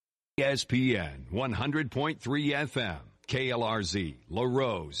ESPN 100.3 FM, KLRZ,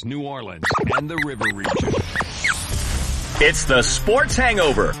 LaRose, New Orleans, and the River Region. It's the Sports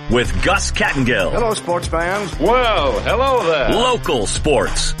Hangover with Gus Kattengill. Hello, sports fans. Well, hello there. Local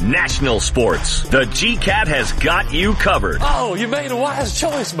sports, national sports. The GCAT has got you covered. Oh, you made a wise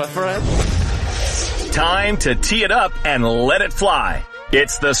choice, my friend. Time to tee it up and let it fly.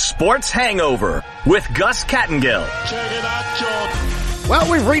 It's the Sports Hangover with Gus Kattengill. Check it out, Jordan.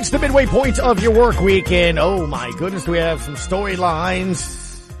 Well, we've reached the midway point of your work week, and oh my goodness, we have some storylines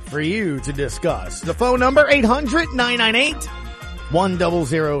for you to discuss. The phone number,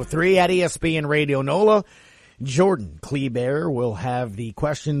 800-998-1003 at ESPN Radio NOLA. Jordan Kleber will have the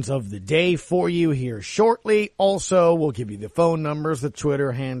questions of the day for you here shortly. Also, we'll give you the phone numbers, the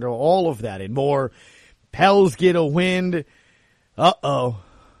Twitter handle, all of that and more. Pels get a win. Uh-oh.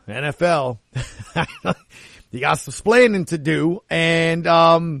 NFL. You got some splaining to do. And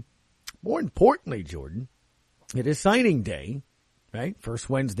more importantly, Jordan, it is signing day. Right? First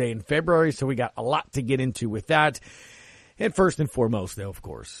Wednesday in February, so we got a lot to get into with that. And first and foremost, though, of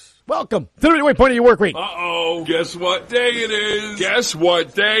course, welcome to the midway point of your work week. Uh-oh, guess what day it is? Guess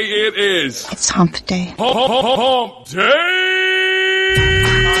what day it is? It's hump day. Hump day!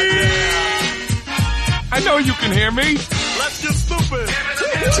 I know you can hear me. Let's get stupid.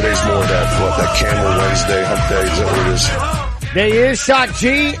 Today's more that Camel Wednesday, hump day, is that what it is? There is Shock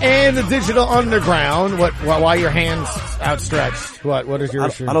G and the Digital Underground. Why your hands outstretched? What is your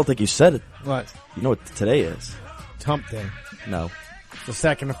issue? I don't think you said it. What? You know what today is? It's hump day. No. It's the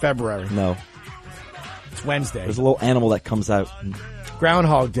 2nd of February. No. It's Wednesday. There's a little animal that comes out.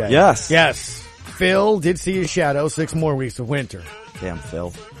 Groundhog Day. Yes. Yes. Phil did see his shadow. 6 more weeks of winter. Damn,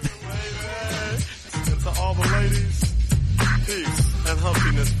 Phil. To all the ladies, peace and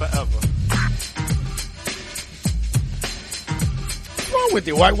humpiness forever. What's wrong with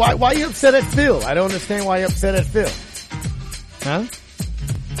you? Why you upset at Phil? I don't understand why you upset at Phil. Huh?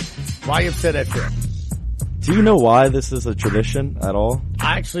 Why you upset at Phil? Do you know why this is a tradition at all?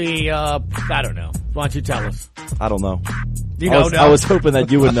 Actually, I don't know. Why don't you tell us? I don't know. I was hoping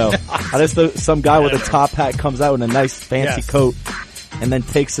that you would know. I just thought some guy with a top hat comes out in a nice fancy coat and then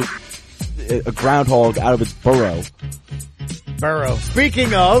takes a groundhog out of its burrow.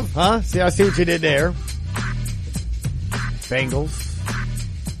 Speaking of, I see what you did there. Bengals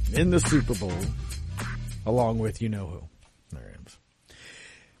in the Super Bowl, along with you-know-who. There it is.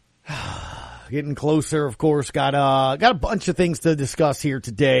 Getting closer, of course. Got a bunch of things to discuss here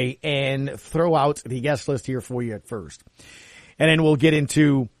today and throw out the guest list here for you at first. And then we'll get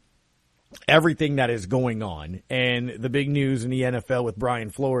into everything that is going on and the big news in the NFL with Brian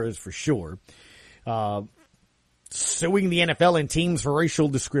Flores for sure. Suing the NFL and teams for racial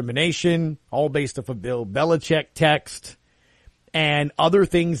discrimination, all based off a Bill Belichick text and other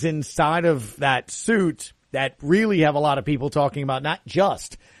things inside of that suit that really have a lot of people talking about, not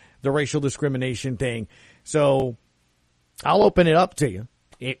just the racial discrimination thing. So I'll open it up to you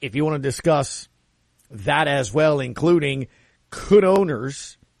if you want to discuss that as well, including could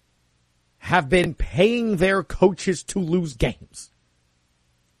owners have been paying their coaches to lose games?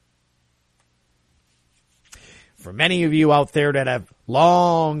 For many of you out there that have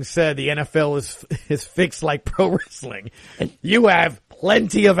long said the NFL is fixed like pro wrestling, you have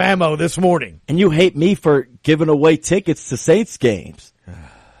plenty of ammo this morning. And you hate me for giving away tickets to Saints games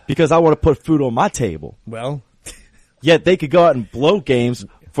because I want to put food on my table. Well, yet they could go out and blow games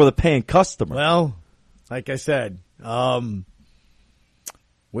for the paying customer. Well, like I said,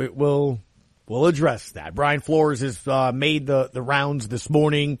 we'll address that. Brian Flores has made the rounds this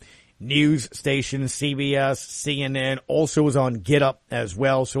morning. News station, CBS, CNN, also is on Get Up as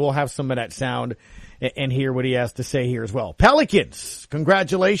well. So we'll have some of that sound and hear what he has to say here as well. Pelicans,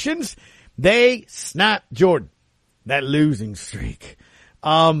 congratulations. They snapped, Jordan, that losing streak.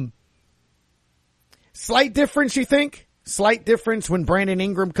 Slight difference, you think? Slight difference when Brandon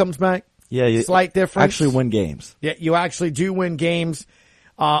Ingram comes back? Yeah. Slight difference. Actually win games. Yeah, you actually do win games.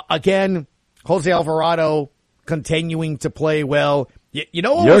 Again, Jose Alvarado continuing to play well. You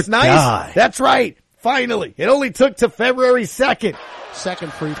know what was nice? Guy. That's right. Finally. It only took to February 2nd.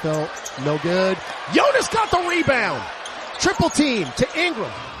 Second free throw, no good. Jonas got the rebound. Triple team to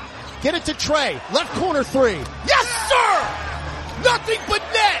Ingram. Get it to Trey. Left corner three. Yes, sir! Nothing but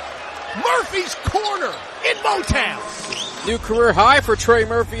net. Murphy's corner in Motown. New career high for Trey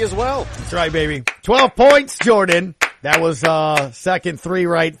Murphy as well. That's right, baby. 12 points, Jordan. That was second three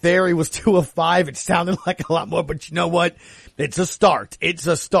right there. He was 2 of 5. It sounded like a lot more, but you know what? It's a start. It's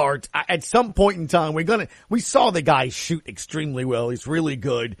a start. At some point in time, we saw the guy shoot extremely well. He's really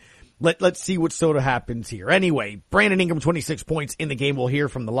good. Let's see what sort of happens here. Anyway, Brandon Ingram, 26 points in the game. We'll hear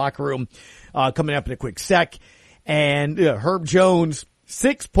from the locker room coming up in a quick sec. And Herb Jones,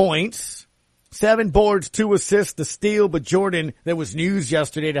 6 points, 7 boards, 2 assists, a steal. But Jordan, there was news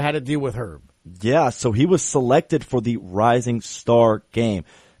yesterday that had to deal with Herb. Yeah, so he was selected for the Rising Star game.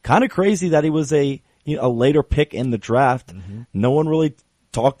 Kind of crazy that he was a later pick in the draft. Mm-hmm. No one really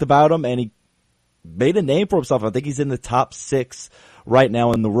talked about him, and he made a name for himself. I think he's in the top 6 right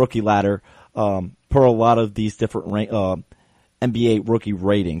now in the rookie ladder, per a lot of these different NBA rookie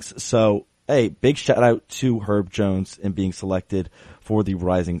ratings. So, hey, big shout out to Herb Jones in being selected for the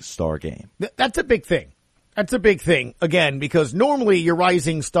Rising Star game. That's a big thing. That's a big thing, again, because normally your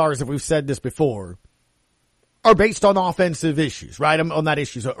rising stars, if we've said this before, are based on offensive issues, right? On that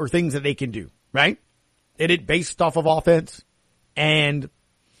issues or things that they can do, right? It based off of offense, and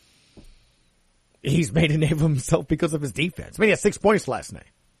he's made a name of himself because of his defense. I mean, he had 6 points last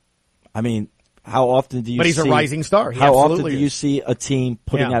night. I mean, how often do you see... But he's a rising star. How often do you see a team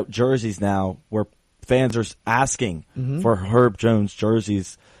putting out jerseys now where fans are asking for Herb Jones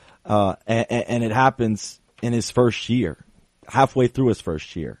jerseys, and it happens in his first year, halfway through his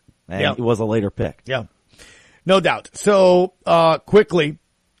first year, and he was a later pick. Yeah, no doubt. So, quickly,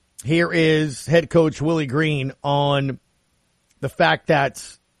 here is head coach Willie Green on the fact that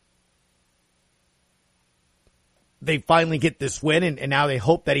they finally get this win, and now they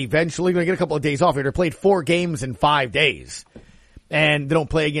hope that eventually they're going to get a couple of days off here. They played 4 games in 5 days, and they don't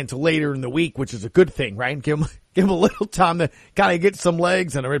play again until later in the week, which is a good thing, right? Give them a little time to kind of get some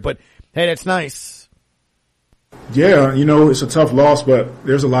legs under it, but hey, that's nice. Yeah, it's a tough loss, but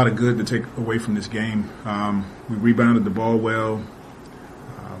there's a lot of good to take away from this game. We rebounded the ball well.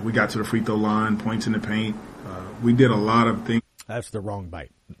 We got to the free throw line, points in the paint. We did a lot of things. That's the wrong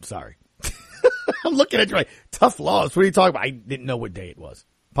bite. Sorry. I'm looking at you like, tough loss. What are you talking about? I didn't know what day it was.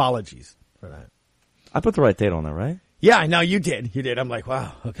 Apologies for that. I put the right date on there, right? Yeah, I know you did. You did. I'm like,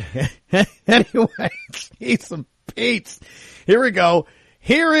 wow, okay. Anyway, Keith and Pete's. Here we go.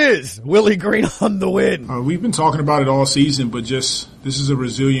 Here is Willie Green on the win. We've been talking about it all season, but this is a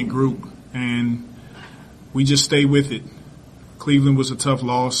resilient group, and we just stay with it. Cleveland was a tough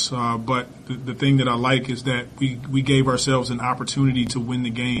loss, but the thing that I like is that we gave ourselves an opportunity to win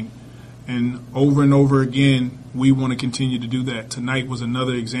the game. And over again, we want to continue to do that. Tonight was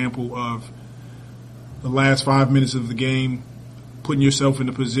another example of the last 5 minutes of the game, putting yourself in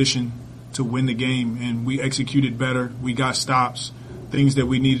a position to win the game. And we executed better. We got stops, things that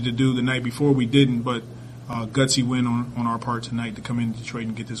we needed to do the night before we didn't, but gutsy win on our part tonight to come into Detroit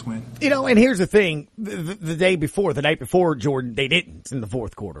and get this win. And here's the thing. The night before, Jordan, they didn't in the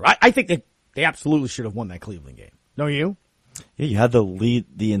fourth quarter. I think they absolutely should have won that Cleveland game. Don't you? Yeah, you had to lead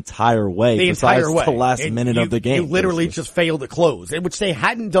the entire way. The last minute of the game. You literally just failed to close, which they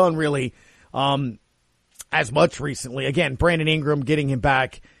hadn't done really as much recently. Again, Brandon Ingram, getting him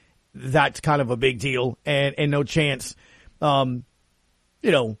back, that's kind of a big deal, and no chance. It's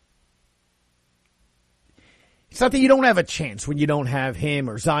not that you don't have a chance when you don't have him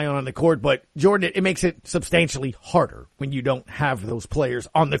or Zion on the court, but Jordan, it makes it substantially harder when you don't have those players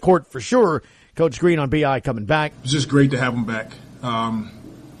on the court for sure. Coach Green on BI coming back. It's just great to have him back.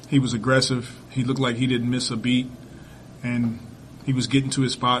 He was aggressive. He looked like he didn't miss a beat, and he was getting to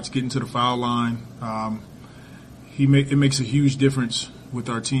his spots, getting to the foul line. It makes a huge difference with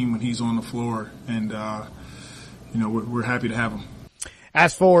our team when he's on the floor, and we're happy to have him.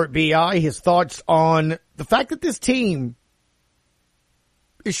 As for BI, his thoughts on the fact that this team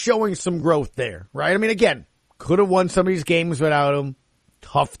is showing some growth there, right? I mean, again, could have won some of these games without him.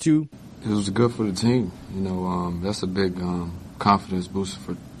 Tough to. It was good for the team. That's a big confidence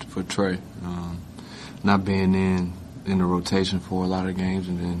booster for Trey. Not being in the rotation for a lot of games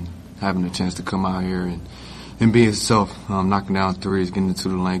and then having a chance to come out here and be himself, knocking down threes, getting into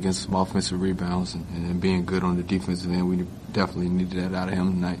the lane, getting some offensive rebounds, and being good on the defensive end. We definitely needed that out of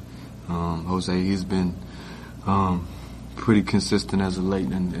him tonight. Jose, he's been pretty consistent as of late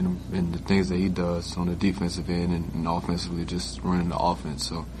in the things that he does on the defensive end and offensively, just running the offense.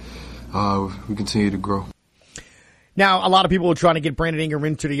 So we continue to grow. Now, a lot of people are trying to get Brandon Ingram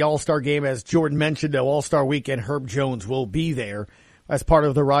into the All-Star game. As Jordan mentioned, the All-Star weekend, Herb Jones will be there as part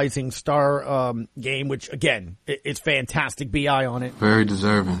of the Rising Star game, which, again, it's fantastic. BI on it. Very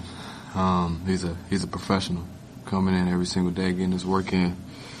deserving. He's a professional, coming in every single day, getting his work in,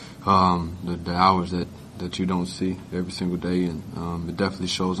 the hours that you don't see every single day, and it definitely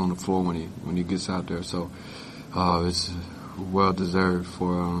shows on the floor when he gets out there. So it's well deserved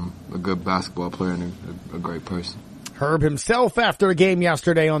for a good basketball player and a great person. Herb himself after a game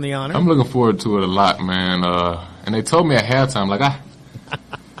yesterday on the honor. I'm looking forward to it a lot, man. And they told me at halftime,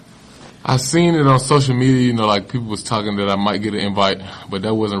 I seen it on social media, like people was talking that I might get an invite, but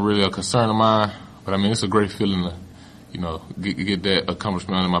that wasn't really a concern of mine. But I mean, it's a great feeling to, get that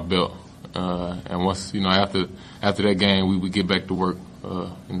accomplishment under my belt. And once, after that game, we would get back to work,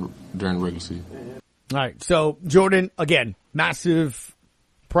 during the regular season. All right. So Jordan, again, massive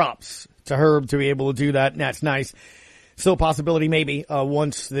props to Herb to be able to do that. And that's nice. Still a possibility maybe,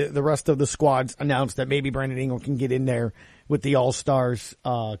 once the rest of the squads announce that maybe Brandon Ingram can get in there with the All-Stars,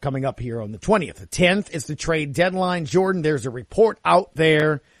 coming up here on the 20th. The 10th is the trade deadline. Jordan, there's a report out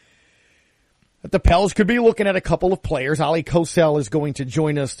there that the Pels could be looking at a couple of players. Ali Kosel is going to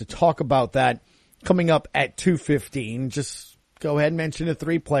join us to talk about that coming up at 2:15. Just go ahead and mention the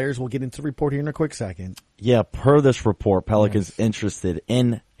 3 players. We'll get into the report here in a quick second. Yeah, per this report, Pelicans interested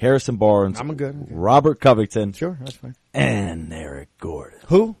in Harrison Barnes, I'm good. Robert Covington. Sure, that's fine. And Eric Gordon.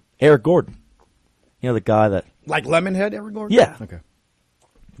 Who? Eric Gordon. The guy that... Like Lemonhead, Eric Gordon? Yeah. Okay.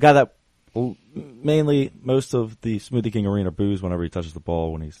 The guy that mainly most of the Smoothie King Arena boos whenever he touches the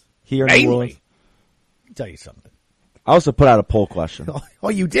ball when he's here in New Orleans. Let me tell you something. I also put out a poll question. Oh,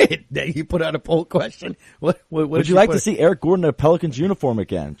 you did? You put out a poll question? What would you like to see Eric Gordon in a Pelicans uniform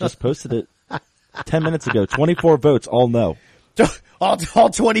again? Just posted it 10 minutes ago. 24 votes, all no. All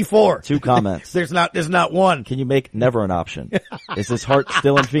 24. 2 comments. There's not one. Can you make never an option? Is his heart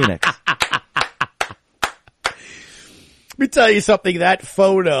still in Phoenix? Let me tell you something. That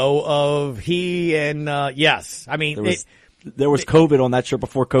photo of he and, yes. I mean, there was COVID on that shirt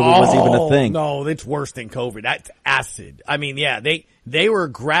before COVID was even a thing. No, it's worse than COVID. That's acid. I mean, yeah, they were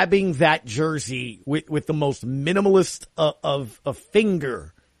grabbing that jersey with the most minimalist of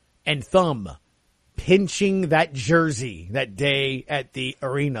finger and thumb, pinching that jersey that day at the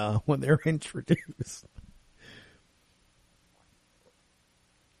arena when they're introduced.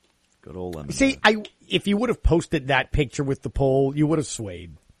 Good old Lemon. See, if you would have posted that picture with the poll, you would have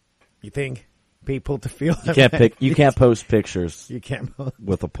swayed. You think? People to feel you can't post pictures. You can't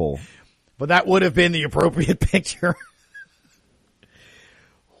with a poll. But that would have been the appropriate picture.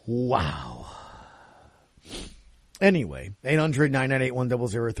 Wow. Anyway,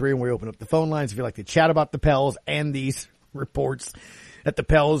 800-998-1003, and we open up the phone lines if you'd like to chat about the Pels and these reports that the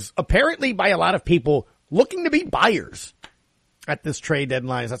Pels, apparently by a lot of people, looking to be buyers at this trade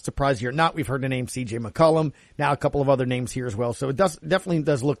deadline. Is that surprising or not? We've heard the name C.J. McCollum. Now a couple of other names here as well. So it definitely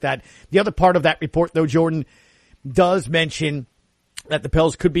does look that. The other part of that report, though, Jordan, does mention that the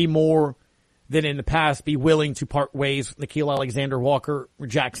Pels could be more than in the past be willing to part ways with Nickeil Alexander-Walker or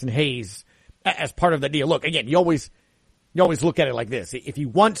Jackson Hayes as part of the deal. Look, again, you always look at it like this. If you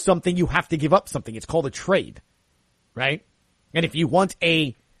want something, you have to give up something. It's called a trade, right? And if you want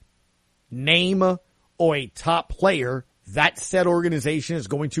a name or a top player, that said organization is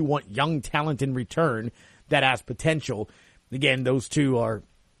going to want young talent in return that has potential. Again, those two are,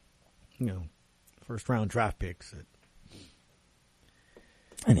 first round draft picks.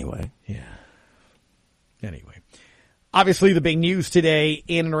 Anyway. Yeah. Anyway. Obviously, the big news today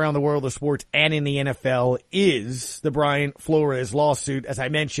in and around the world of sports and in the NFL is the Brian Flores lawsuit. As I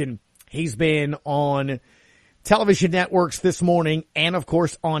mentioned, he's been on television networks this morning and, of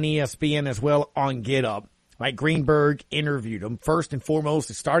course, on ESPN as well on Get Up. Mike Greenberg interviewed him. First and foremost,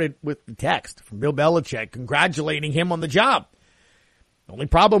 it started with the text from Bill Belichick congratulating him on the job. The only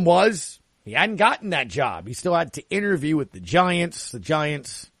problem was he hadn't gotten that job. He still had to interview with the Giants. The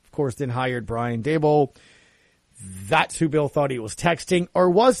Giants, of course, then hired Brian Daboll. That's who Bill thought he was texting.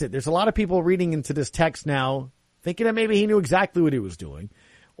 Or was it? There's a lot of people reading into this text now thinking that maybe he knew exactly what he was doing.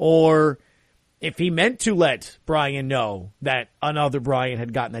 Or if he meant to let Brian know that another Brian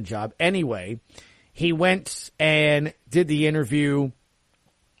had gotten that job. Anyway, he went and did the interview.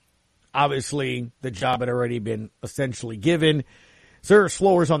 Obviously, the job had already been essentially given. There's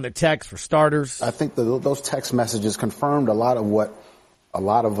floors on the text for starters. I think those text messages confirmed a lot of what a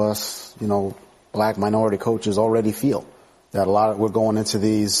lot of us, black minority coaches already feel. That we're going into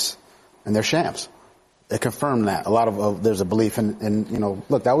these and they're shams. It confirmed that. A lot of there's a belief in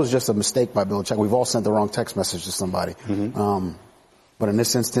look, that was just a mistake by Belichick. We've all sent the wrong text message to somebody. Mm-hmm. But in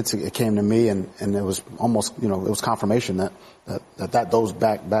this instance, it came to me, and it was almost, it was confirmation that those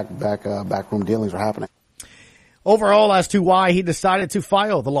backroom dealings were happening. Overall, as to why he decided to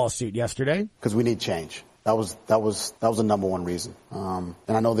file the lawsuit yesterday, because we need change. That was the number one reason. And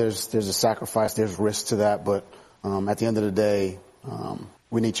I know there's a sacrifice, there's risk to that, but at the end of the day,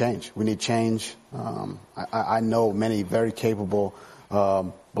 we need change. We need change. I know many very capable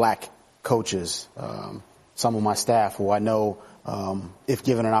black coaches, some of my staff who I know. If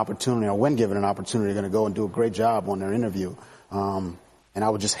given an opportunity or when given an opportunity, are going to go and do a great job on their interview. And I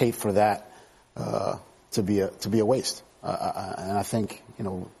would just hate for that to be a waste. And I think,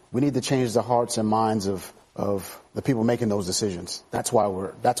 We need to change the hearts and minds of the people making those decisions. That's why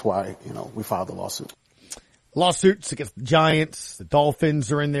we filed the lawsuit. Lawsuits against the Giants, the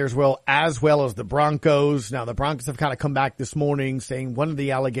Dolphins are in there as well as the Broncos. Now, the Broncos have kind of come back this morning saying one of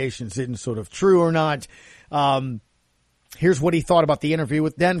the allegations isn't sort of true or not. Here's what he thought about the interview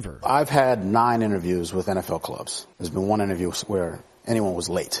with Denver. I've had 9 interviews with NFL clubs. There's been one interview where anyone was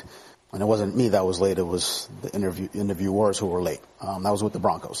late. And it wasn't me that was late, it was the interviewers who were late. That was with the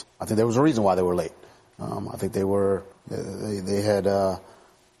Broncos. I think there was a reason why they were late. I think they'd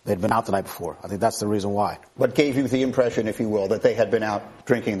been out the night before. I think that's the reason why. What gave you the impression, if you will, that they had been out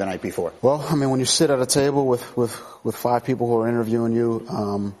drinking the night before? Well, I mean, when you sit at a table with 5 people who are interviewing you,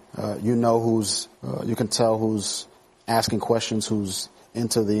 you can tell who's asking questions, who's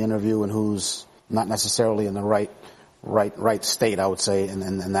into the interview, and who's not necessarily in the right state, I would say,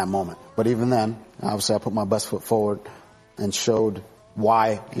 in that moment. But even then, obviously, I put my best foot forward and showed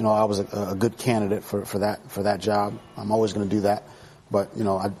why, I was a good candidate for that job. I'm always going to do that. But,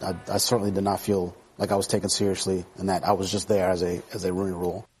 I certainly did not feel like I was taken seriously and that I was just there as a Rooney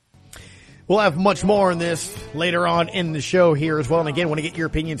Rule. We'll have much more on this later on in the show here as well. And again, want to get your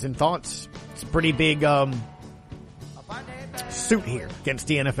opinions and thoughts. It's a pretty big suit here against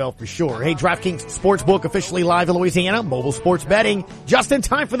the NFL for sure. Hey, DraftKings Sportsbook officially live in Louisiana. Mobile sports betting just in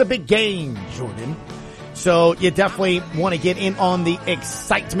time for the big game, Jordan. So you definitely want to get in on the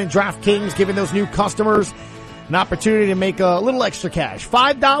excitement. DraftKings giving those new customers an opportunity to make a little extra cash.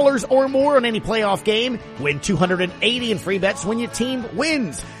 $5 or more on any playoff game. Win $280 in free bets when your team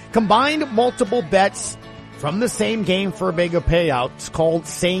wins. Combined multiple bets from the same game for a bigger payout. It's called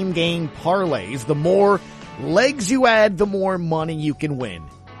same game parlays. The more legs you add, the more money you can win.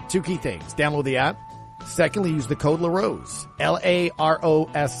 2 key things. Download the app. Secondly, use the code LaRose.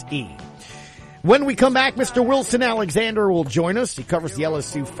 LAROSE. When we come back, Mr. Wilson Alexander will join us. He covers the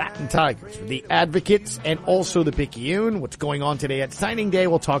LSU Fighting Tigers for the Advocates and also the Picayune. What's going on today at signing day?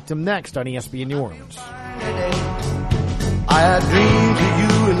 We'll talk to him next on ESPN New Orleans. I had dreamed of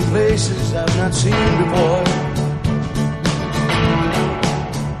you in places I've not seen before.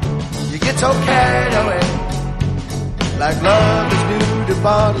 You get so carried away, like love is new to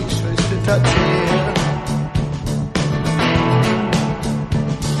bodies first to touch it.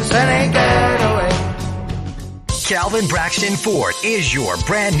 That ain't getaway. Calvin Braxton Ford is your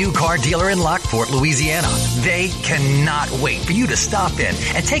brand new car dealer in Lockport, Louisiana. They cannot wait for you to stop in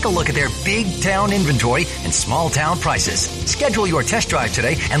and take a look at their big town inventory and small town prices. Schedule your test drive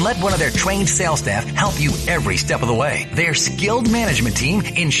today and let one of their trained sales staff help you every step of the way. Their skilled management team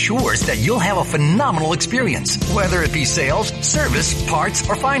ensures that you'll have a phenomenal experience, whether it be sales, service, parts,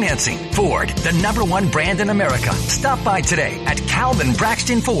 or financing. Ford, the #1 brand in America. Stop by today at Calvin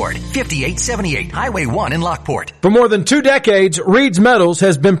Braxton Ford, 5878 Highway 1 in Lockport. For more than 2 decades, Reed's Metals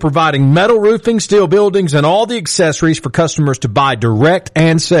has been providing metal roofing, steel buildings, and all the accessories for customers to buy direct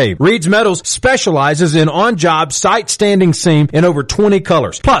and save. Reed's Metals specializes in on-job, site-standing seam in over 20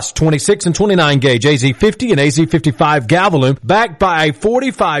 colors, plus 26 and 29 gauge AZ50 and AZ55 Galvalume, backed by a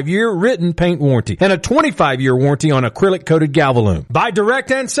 45-year written paint warranty and a 25-year warranty on acrylic-coated Galvalume. Buy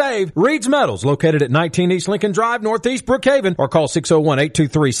direct and save. Reed's Metals, located at 19 East Lincoln Drive, Northeast Brookhaven, or call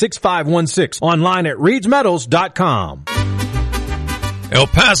 601-823-6516. Online at reedsmetals.com. El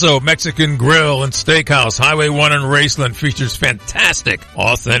Paso Mexican Grill and Steakhouse, Highway 1 in Raceland, features fantastic,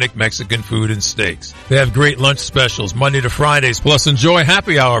 authentic Mexican food and steaks. They have great lunch specials Monday to Fridays, plus enjoy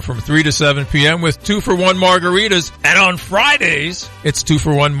happy hour from 3 to 7 p.m. with 2-for-1 margaritas. And on Fridays, it's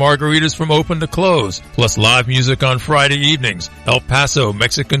 2-for-1 margaritas from open to close, plus live music on Friday evenings. El Paso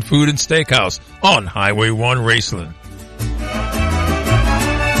Mexican Food and Steakhouse on Highway 1 Raceland.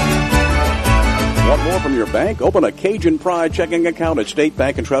 Want more from your bank? Open a Cajun Pride checking account at State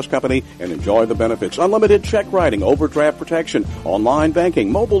Bank and Trust Company and enjoy the benefits. Unlimited check writing, overdraft protection, online banking,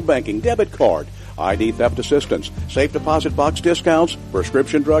 mobile banking, debit card, ID theft assistance, safe deposit box discounts,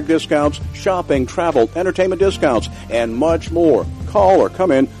 prescription drug discounts, shopping, travel, entertainment discounts, and much more. Call or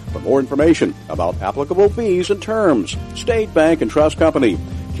come in for more information about applicable fees and terms. State Bank and Trust Company.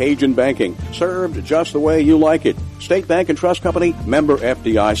 Cajun Banking, served just the way you like it. State Bank and Trust Company, member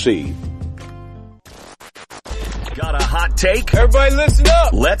FDIC. Got a hot take? Everybody listen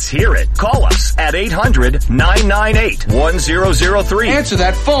up. Let's hear it. Call us at 800-998-1003. Answer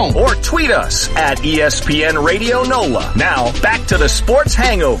that phone. Or tweet us at ESPN Radio NOLA. Now, back to the Sports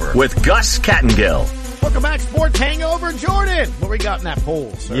Hangover with Gus Kattengill. Welcome back, Sports Hangover. Jordan, what we got in that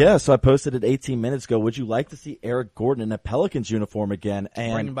poll, sir? Yeah, so I posted it 18 minutes ago. Would you like to see Eric Gordon in a Pelicans uniform again?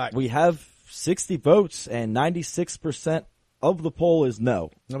 And bring him back. We have 60 votes, and 96% of the poll is no.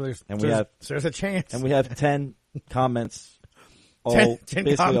 There's there's a chance. And we have 10 comments all 10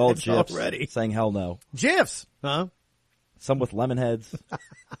 basically all comments GIFs already. saying hell no. GIFs, huh? Some with lemon heads.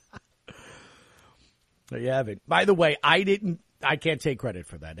 There you have it. By the way, I can't take credit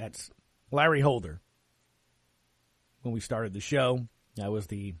for that. That's Larry Holder. When we started the show, that was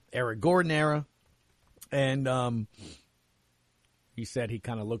the Eric Gordon era. And he said he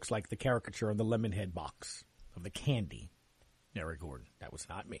kind of looks like the caricature of the lemon head box of the candy. Eric Gordon. That was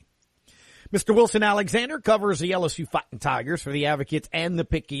not me. Mr. Wilson Alexander covers the LSU Fighting Tigers for the Advocates and the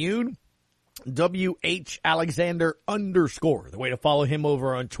Picayune. WH Alexander _. The way to follow him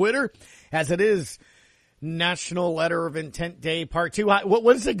over on Twitter, as it is National Letter of Intent Day Part 2.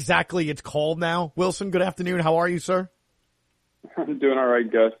 What is exactly it's called now? Wilson, good afternoon. How are you, sir? I'm doing all right,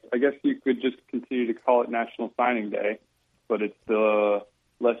 Gus. I guess you could just continue to call it National Signing Day, but it's the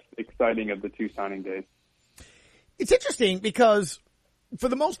less exciting of the two signing days. It's interesting because for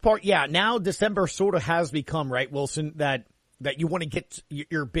the most part, yeah, now December sort of has become, right, Wilson, that you want to get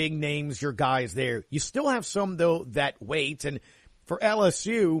your big names, your guys there. You still have some, though, that wait. And for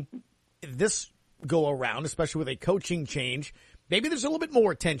LSU, this go around, especially with a coaching change, maybe there's a little bit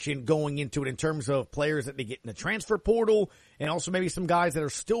more attention going into it in terms of players that they get in the transfer portal and also maybe some guys that are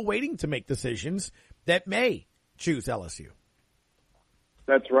still waiting to make decisions that may choose LSU.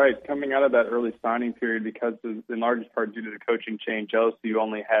 That's right. Coming out of that early signing period, because in largest part due to the coaching change, LSU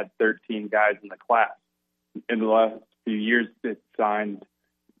only had 13 guys in the class. In the last few years, it signed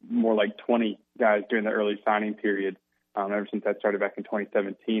more like 20 guys during the early signing period. Ever since that started back in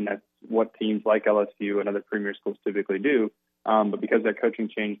 2017, that's what teams like LSU and other premier schools typically do. But because of that coaching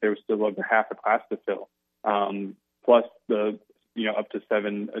change, there was still over half a class to fill, plus the up to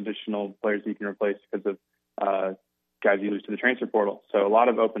 7 additional players you can replace because of guys you lose to the transfer portal. So a lot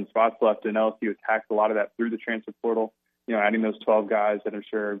of open spots left, and LSU attacked a lot of that through the transfer portal. Adding those 12 guys that I'm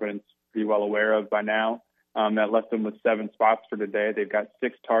sure everyone's pretty well aware of by now. That left them with 7 spots for today. They've got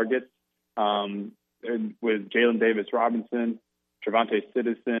 6 targets with Jalen Davis-Robinson, Trevante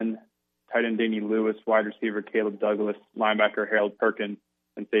Citizen, tight end Danny Lewis, wide receiver Caleb Douglas, linebacker Harold Perkins,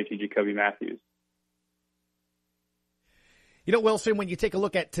 and safety Jacoby Matthews. Wilson, when you take a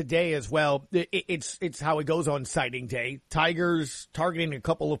look at today as well, it's how it goes on signing day. Tigers targeting a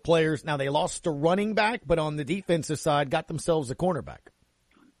couple of players. Now, they lost a running back, but on the defensive side, got themselves a cornerback.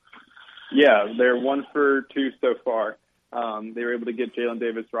 Yeah, they're 1 for 2 so far. They were able to get Jalen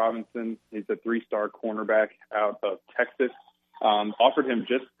Davis-Robinson. He's a 3-star cornerback out of Texas. Offered him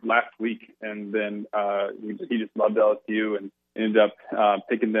just last week, and then he just loved LSU and ended up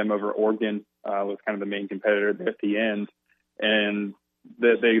picking them over Oregon. Was kind of the main competitor at the end. And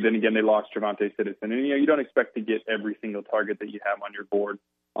they lost Trevante Citizen. And, you don't expect to get every single target that you have on your board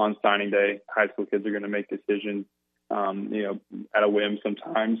on signing day. High school kids are going to make decisions, at a whim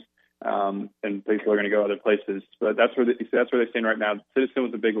sometimes. And people are going to go other places. But that's where they stand right now. Citizen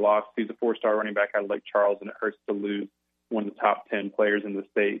was a big loss. He's a 4-star running back out of Lake Charles, and it hurts to lose one of the top 10 players in the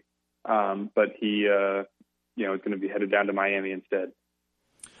state. But he, is going to be headed down to Miami instead.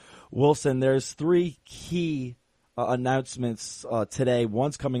 Wilson, there's 3 key announcements today.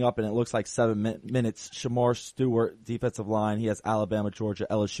 One's coming up, and it looks like 7 minutes. Shamar Stewart, defensive line. He has Alabama, Georgia,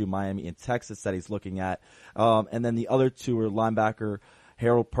 LSU, Miami, and Texas that he's looking at. And then the other 2 are linebacker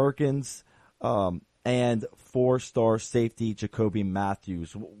Harold Perkins and 4-star safety Jacoby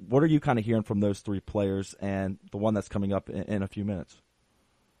Matthews. What are you kind of hearing from those 3 players and the one that's coming up in a few minutes?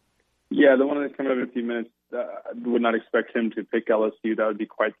 Yeah, the one that's coming up in a few minutes, I would not expect him to pick LSU. That would be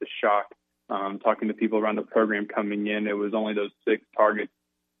quite the shock. Talking to people around the program coming in, it was only those 6 targets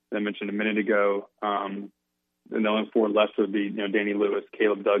that I mentioned a minute ago. And the only 4 left would be, Danny Lewis,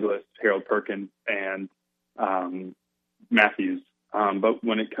 Caleb Douglas, Harold Perkins, and Matthews. But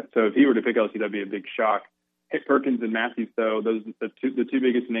so if he were to pick LSU, that'd be a big shock. Perkins and Matthews, though, those are the two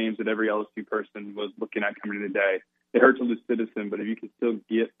biggest names that every LSU person was looking at coming in today. It hurts to lose Citizen, but if you can still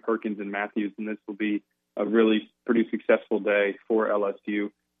get Perkins and Matthews, then this will be a really pretty successful day for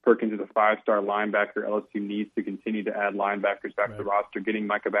LSU. Perkins is a 5-star linebacker. LSU needs to continue to add linebackers back to the roster. Getting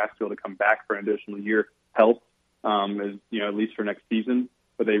Micah Basquill to come back for an additional year helps, at least for next season.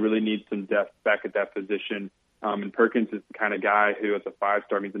 But they really need some depth back at that position. And Perkins is the kind of guy who, as a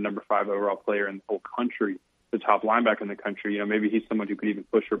 5-star, means the number 5 overall player in the whole country, the top linebacker in the country. Maybe he's someone who could even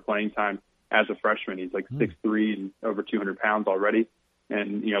push for playing time as a freshman. He's like 6'3" and over 200 pounds already.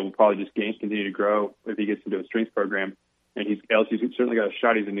 And, will probably just continue to grow if he gets into a strength program. And LSU's certainly got a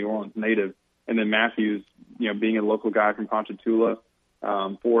shot. He's a New Orleans native. And then Matthews, being a local guy from Ponchatoula,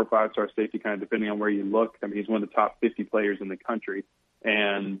 4 or 5-star safety, kind of depending on where you look. I mean, he's one of the top 50 players in the country.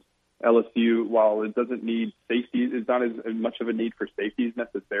 And LSU, while it doesn't need safety, it's not as much of a need for safeties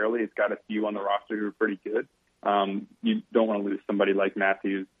necessarily. It's got a few on the roster who are pretty good. You don't want to lose somebody like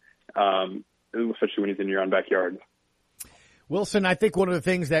Matthews, especially when he's in your own backyard. Wilson, I think one of the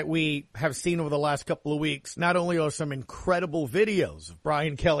things that we have seen over the last couple of weeks, not only are some incredible videos of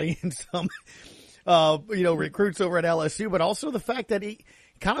Brian Kelly and some, recruits over at LSU, but also the fact that he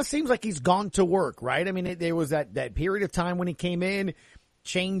kind of seems like he's gone to work, right? I mean, there was that period of time when he came in,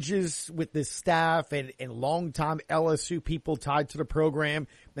 changes with the staff and longtime LSU people tied to the program.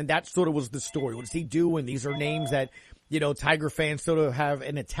 And that sort of was the story. What is he doing? These are names that, Tiger fans sort of have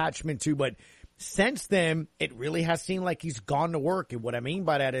an attachment to, but since then, it really has seemed like he's gone to work. And what I mean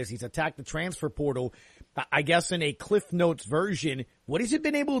by that is he's attacked the transfer portal. I guess in a Cliff Notes version, what has he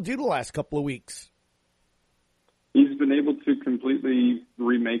been able to do the last couple of weeks? He's been able to completely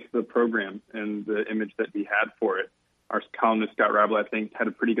remake the program and the image that he had for it. Our columnist, Scott Rabel, I think, had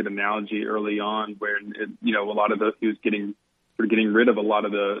a pretty good analogy early on where, a lot of he was getting rid of a lot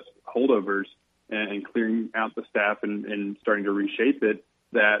of the holdovers and clearing out the staff and starting to reshape it,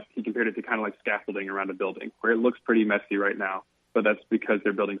 that he compared it to kind of like scaffolding around a building where it looks pretty messy right now, but that's because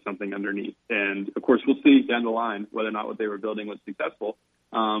they're building something underneath. And of course, we'll see down the line whether or not what they were building was successful.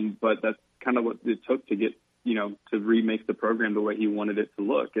 But that's kind of what it took to get, to remake the program the way he wanted it to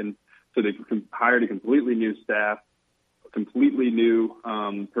look. And so they hired a completely new staff, completely new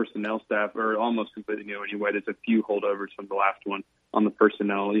personnel staff, or almost completely new anyway. There's a few holdovers from the last one on the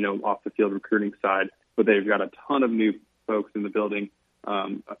personnel, off the field recruiting side, but they've got a ton of new folks in the building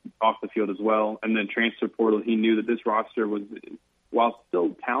off the field as well. And then transfer portal, he knew that this roster was, while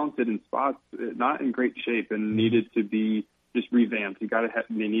still talented in spots, not in great shape and needed to be just revamped.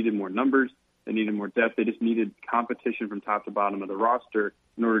 They needed more numbers. They needed more depth. They just needed competition from top to bottom of the roster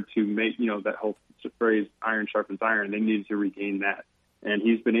in order to make, that whole phrase, iron sharpens iron. They needed to regain that. And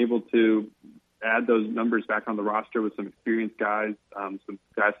he's been able to add those numbers back on the roster with some experienced guys, some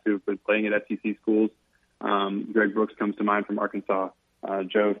guys who have been playing at SEC schools. Greg Brooks comes to mind from Arkansas.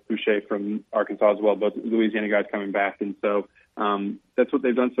 Joe Fouché from Arkansas as well, both Louisiana guys coming back. And so that's what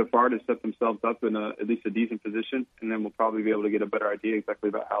they've done so far to set themselves up in at least a decent position. And then we'll probably be able to get a better idea exactly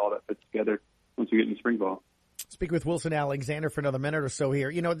about how all that fits together once we get into spring ball. Speak with Wilson Alexander for another minute or so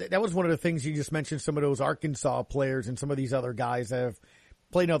here. That was one of the things you just mentioned, some of those Arkansas players and some of these other guys that have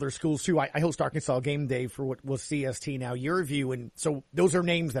played in other schools too. I host Arkansas Game Day for what was CST now, your view. And so those are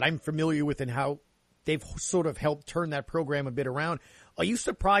names that I'm familiar with and how they've sort of helped turn that program a bit around. Are you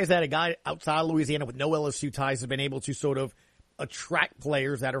surprised that a guy outside Louisiana with no LSU ties has been able to sort of attract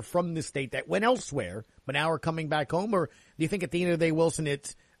players that are from the state that went elsewhere but now are coming back home? Or do you think at the end of the day, Wilson,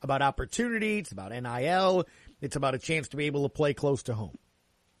 it's about opportunity, it's about NIL, it's about a chance to be able to play close to home?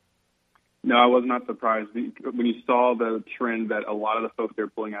 No, I was not surprised. When you saw the trend that a lot of the folks they were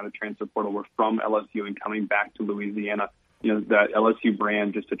pulling out of transfer portal were from LSU and coming back to Louisiana, that LSU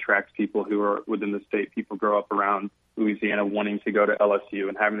brand just attracts people who are within the state. People grow up around Louisiana wanting to go to LSU,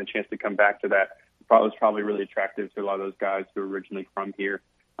 and having the chance to come back to that was probably really attractive to a lot of those guys who are originally from here.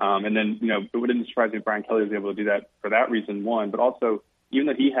 And then, it wouldn't surprise me if Brian Kelly was able to do that for that reason, one, but also even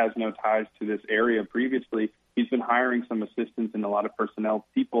though he has no ties to this area previously, he's been hiring some assistants and a lot of personnel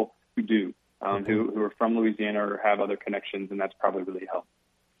people who do, who are from Louisiana or have other connections, and that's probably really helped.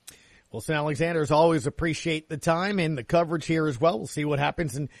 Wilson Alexander, as always, appreciate the time and the coverage here as well. We'll see what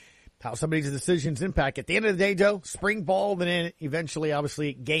happens and how some of these decisions impact. At the end of the day, Joe, spring ball, then eventually,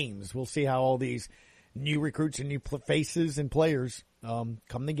 obviously, games. We'll see how all these new recruits and new faces and players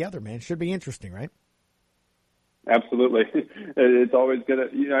come together, man. Should be interesting, right? Absolutely. It's always good.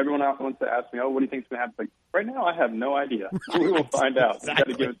 Everyone else wants to ask me, what do you think is going to happen? Like, right now, I have no idea. We will find out.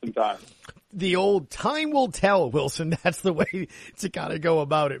 Exactly. We've got to give it some time. The old time will tell, Wilson. That's the way to kind of go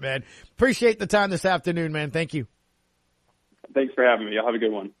about it, man. Appreciate the time this afternoon, man. Thank you. Thanks for having me. Y'all have a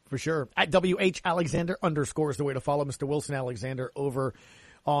good one. For sure. At WH Alexander _ is the way to follow Mr. Wilson Alexander over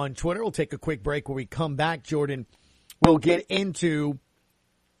on Twitter. We'll take a quick break. When we come back, Jordan, we'll get into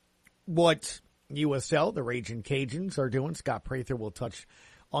what USL, the Ragin' Cajuns, are doing. Scott Prather will touch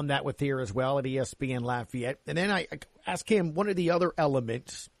on that with here as well at ESPN Lafayette. And then I ask him, one of the other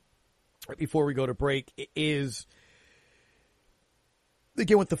elements right before we go to break is,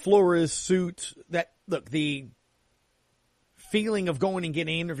 again, with the Flores suit, that, look, the feeling of going and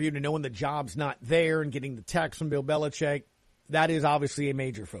getting interviewed and knowing the job's not there and getting the text from Bill Belichick, that is obviously a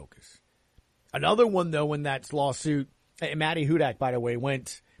major focus. Another one, though, in that lawsuit, and Maddie Hudak, by the way,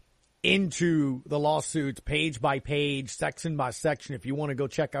 went into the lawsuits page by page, section by section. If you want to go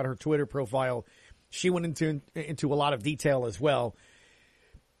check out her Twitter profile, she went into a lot of detail as well.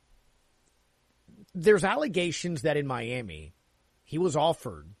 There's allegations that in Miami, he was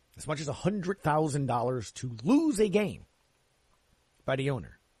offered as much as $100,000 to lose a game by the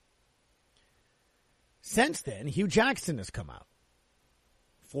owner. Since then, Hugh Jackson has come out.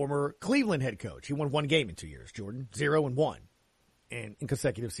 Former Cleveland head coach. He won one game in 2 years, Jordan. 0-1 in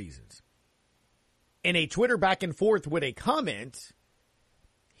consecutive seasons. In a Twitter back and forth with a comment,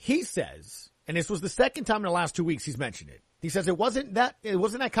 he says, and this was the second time in the last 2 weeks he's mentioned it. He says it wasn't that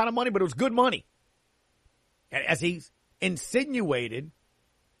kind of money, but it was good money. As he's insinuated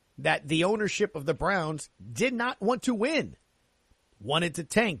that the ownership of the Browns did not want to win, wanted to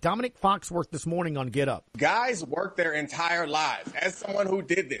tank. Dominic Foxworth this morning on Get Up. Guys work their entire lives. As someone who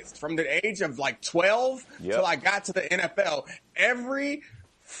did this from the age of like 12 till I got to the NFL, every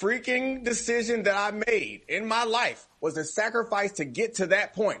freaking decision that I made in my life was a sacrifice to get to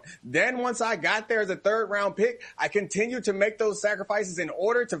that point. Then once I got there as a third-round pick, I continued to make those sacrifices in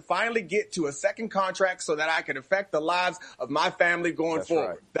order to finally get to a second contract so that I could affect the lives of my family going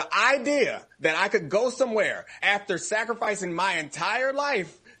forward. Right. The idea that I could go somewhere after sacrificing my entire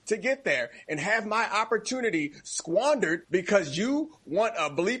life to get there and have my opportunity squandered because you want a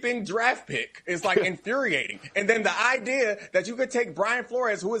bleeping draft pick is like infuriating. And then the idea that you could take Brian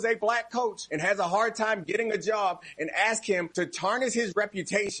Flores, who is a black coach and has a hard time getting a job, and ask him to tarnish his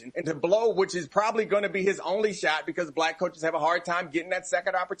reputation and to blow, which is probably going to be his only shot because black coaches have a hard time getting that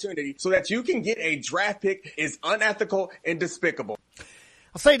second opportunity so that you can get a draft pick is unethical and despicable.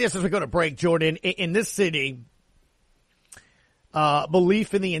 I'll say this as we go to break, Jordan. In this city,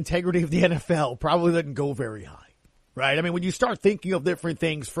 belief in the integrity of the NFL probably doesn't go very high, right? I mean, when you start thinking of different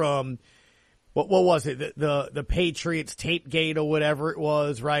things from, what was it, the Patriots tape gate or whatever it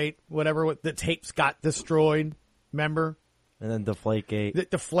was, right? Whatever, the tapes got destroyed, remember? And then Deflategate. The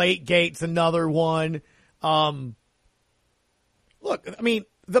Deflategate's another one. Look, I mean,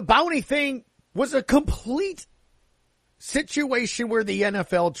 the bounty thing was a complete situation where the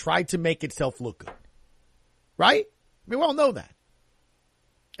NFL tried to make itself look good, right? I mean, we all know that.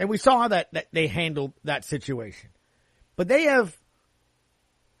 And we saw that they handled that situation. But they have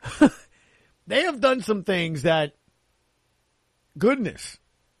they have done some things that, goodness,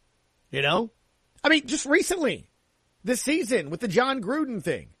 you know? I mean, just recently, this season with the John Gruden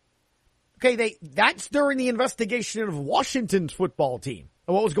thing. Okay, that's during the investigation of Washington's football team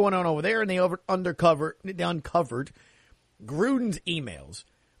and what was going on over there, and they uncovered Gruden's emails.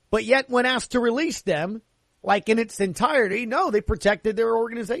 But yet, when asked to release them, like in its entirety, no, they protected their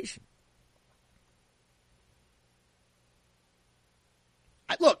organization.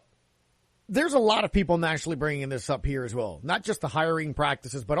 Look, there's a lot of people nationally bringing this up here as well. Not just the hiring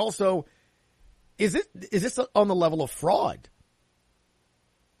practices, but also, is this on the level of fraud?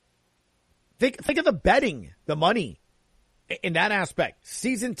 Think of the betting, the money in that aspect.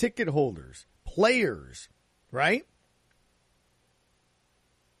 Season ticket holders, players, right?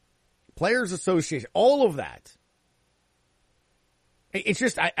 Players Association, all of that. It's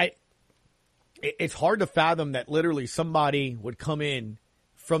just, it's hard to fathom that literally somebody would come in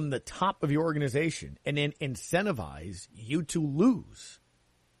from the top of your organization and then incentivize you to lose.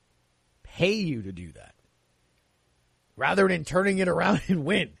 Pay you to do that. Rather than turning it around and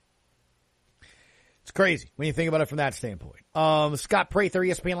win. It's crazy when you think about it from that standpoint. Scott Prather,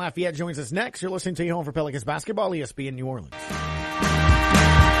 ESPN Lafayette, joins us next. You're listening to You Home for Pelicans Basketball, ESPN New Orleans.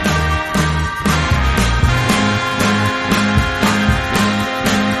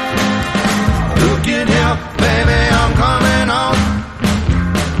 Look at here, baby, I'm coming on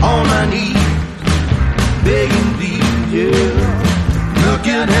my knees, begging thee, yeah. Look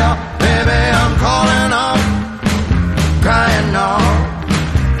at here, baby, I'm calling out, crying out,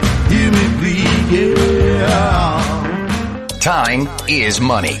 hear me please, yeah. Time is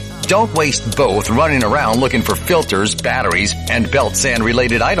money. Don't waste both running around looking for filters, batteries, and belt sand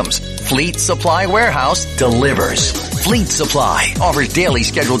related items. Fleet Supply Warehouse delivers. Fleet Supply offers daily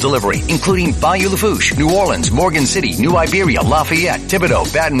scheduled delivery, including Bayou Lafourche, New Orleans, Morgan City, New Iberia, Lafayette,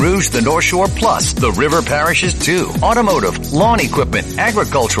 Thibodaux, Baton Rouge, the North Shore, plus the river parishes too. Automotive, lawn equipment,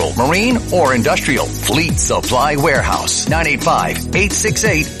 agricultural, marine, or industrial. Fleet Supply Warehouse,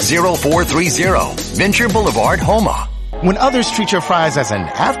 985-868-0430. Venture Boulevard, Houma. When others treat your fries as an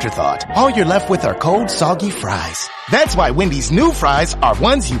afterthought, all you're left with are cold, soggy fries. That's why Wendy's new fries are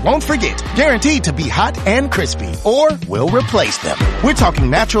ones you won't forget, guaranteed to be hot and crispy, or we'll replace them. We're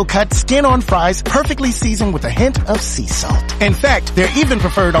talking natural cut, skin-on fries, perfectly seasoned with a hint of sea salt. In fact, they're even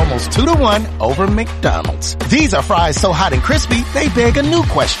preferred almost 2-to-1 over McDonald's. These are fries so hot and crispy, they beg a new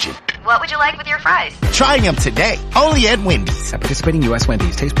question. What would you like with your fries? Try them today, only at Wendy's. At participating U.S.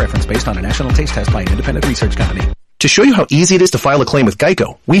 Wendy's, taste preference based on a national taste test by an independent research company. To show you how easy it is to file a claim with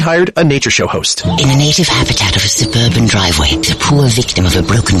Geico, we hired a nature show host. In the native habitat of a suburban driveway, the poor victim of a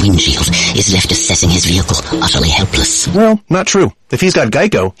broken windshield is left assessing his vehicle, utterly helpless. Well, not true. If he's got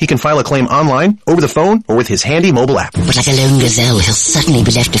Geico, he can file a claim online, over the phone, or with his handy mobile app. But like a lone gazelle, he'll suddenly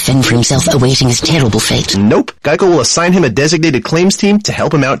be left to fend for himself, awaiting his terrible fate. Nope. Geico will assign him a designated claims team to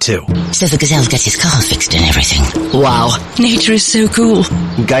help him out too. So the gazelle gets his car fixed and everything. Wow. Nature is so cool.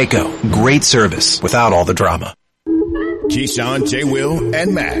 Geico. Great service without all the drama. Keyshawn, J. Will,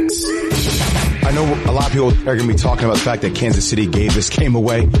 and Max. I know a lot of people are going to be talking about the fact that Kansas City gave this game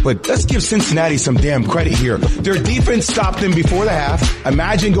away, but let's give Cincinnati some damn credit here. Their defense stopped them before the half.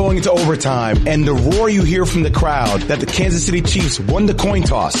 Imagine going into overtime and the roar you hear from the crowd that the Kansas City Chiefs won the coin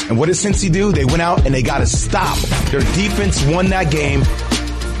toss. And what did Cincy do? They went out and they got to stop. Their defense won that game.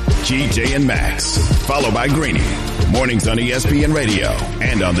 GJ and Max, followed by Greeny. Mornings on ESPN Radio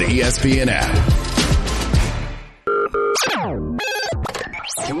and on the ESPN app.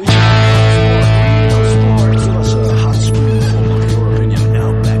 Can we hot spoonful of your opinion?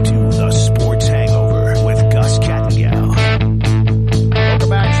 Now back to the Sports Hangover with Gus Kattengell. Welcome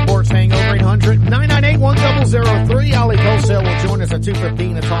back, Sports Hangover 800-998-1003. Ali Kosel will join us at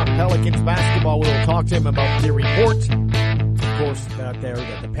 2:15 to talk Pelicans basketball. We'll talk to him about the report, of course, out there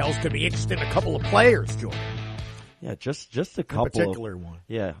that the Pels could be interested in a couple of players, Jordan. Yeah, just a couple. In particular one.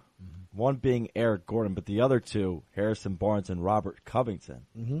 Yeah. One being Eric Gordon, but the other two, Harrison Barnes and Robert Covington.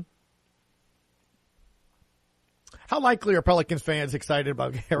 Mm-hmm. How likely are Pelicans fans excited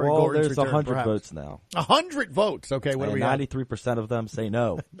about Eric Gordon's return? There's 100 votes now. 100 votes. Okay, what do we 93% of them say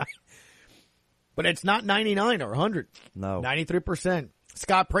no. But it's not 99 or 100. No. 93%.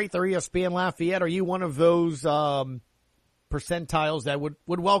 Scott Prather, ESPN Lafayette, are you one of those percentiles that would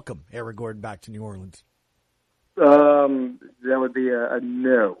welcome Eric Gordon back to New Orleans? That would be a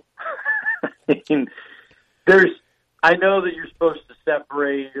no. I mean, I know that you're supposed to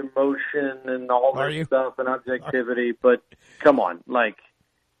separate emotion and all that stuff and objectivity, but come on, like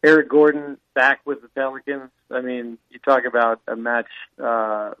Eric Gordon back with the Pelicans. I mean, you talk about a match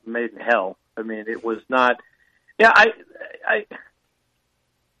made in hell. I mean, it was not. Yeah,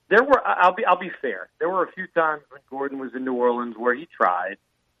 there were. I'll be fair. There were a few times when Gordon was in New Orleans where he tried.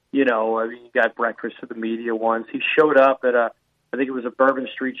 You know, I mean, he got breakfast with the media once. He showed up at I think it was a Bourbon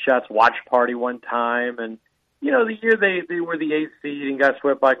Street Shots watch party one time. And, you know, the year they were the 8th seed and got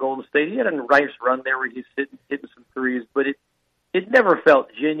swept by Golden State, he had a nice run there where he's hitting some threes. But it never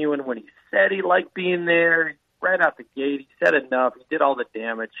felt genuine when he said he liked being there. Right out the gate, he said enough. He did all the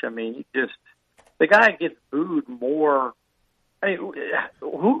damage. I mean, the guy gets booed more. I mean,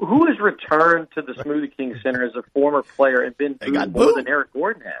 who has returned to the Smoothie King Center as a former player and been booed more than Eric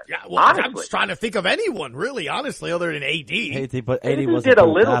Gordon has? Yeah, well, honestly. I'm just trying to think of anyone, really, honestly, other than AD. But AD did a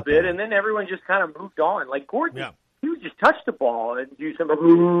little bit, and then everyone just kind of moved on. Like Gordon, he would just touch the ball and do some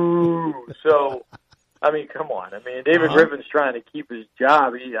ooh. So, I mean, come on. I mean, David Griffin's trying to keep his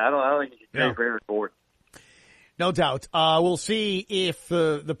job. I don't think he should trade for Eric Gordon. No doubt. We'll see if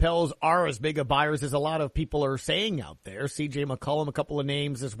the Pels are as big of buyers as a lot of people are saying out there. C.J. McCollum, a couple of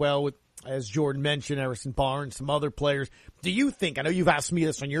names as well, with, as Jordan mentioned, Harrison Barnes, some other players. Do you think, I know you've asked me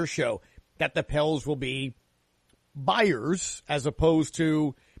this on your show, that the Pels will be buyers as opposed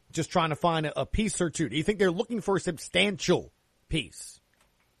to just trying to find a piece or two? Do you think they're looking for a substantial piece?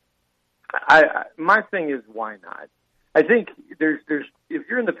 My thing is, why not? I think there's if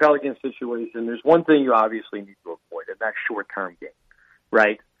you're in the Pelicans situation, there's one thing you obviously need to avoid, and that's short-term gain,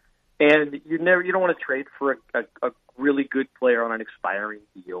 right? And you don't want to trade for a really good player on an expiring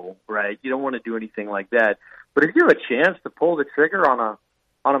deal, right? You don't want to do anything like that. But if you have a chance to pull the trigger on a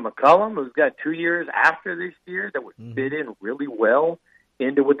McCollum who's got 2 years after this year that would fit in really well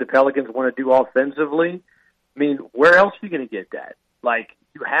into what the Pelicans want to do offensively, I mean, where else are you going to get that? Like,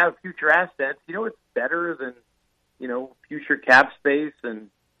 you have future assets. You know, it's better than, you know, future cap space and,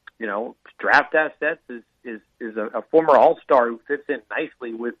 you know, draft assets is a former All-Star who fits in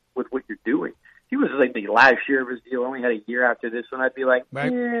nicely with what you're doing. He was like the last year of his deal, only had a year after this one. I'd be like,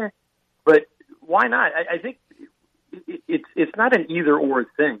 but why not? I think it's not an either or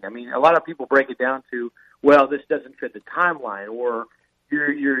thing. I mean, a lot of people break it down to, well, this doesn't fit the timeline, or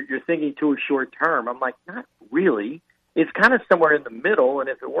you're thinking too short term. I'm like, not really. It's kind of somewhere in the middle, and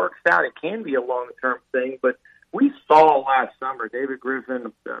if it works out, it can be a long-term thing. But we saw last summer David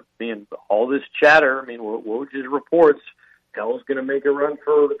Griffin being all this chatter. I mean, Woj's reports, Pell's going to make a run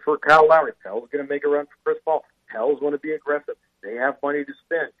for Kyle Lowry. Pell's going to make a run for Chris Paul. Pell's want to be aggressive. They have money to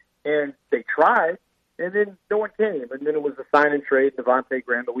spend. And they tried, And then no one came. And then it was the sign and trade, Devontae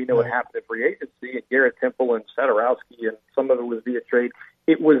Graham, that we know what happened in free agency, and Garrett Temple and Sadorowski, and some of it was via trade.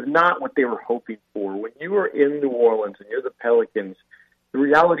 It was not what they were hoping for. When you are in New Orleans and you're the Pelicans, the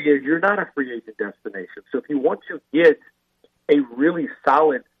reality is you're not a free agent destination. So if you want to get a really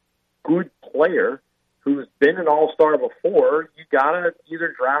solid, good player who's been an all-star before, you got to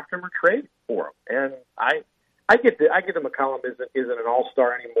either draft him or trade for him. And I get that McCollum isn't an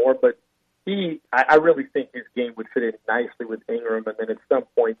all-star anymore, but I really think his game would fit in nicely with Ingram, and then at some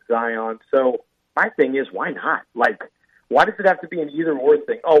point Zion. So my thing is, why not? Like, why does it have to be an either-or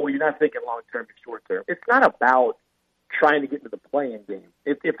thing? Oh, well, you're not thinking long-term, you're short-term. It's not about trying to get into the play-in game.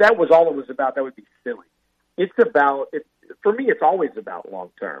 If that was all it was about, that would be silly. It's about, for me, it's always about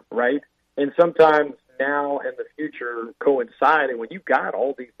long-term, right? And sometimes now and the future coincide, and when you've got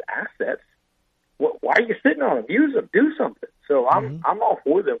all these assets, why are you sitting on them? Use them. Do something. So I'm all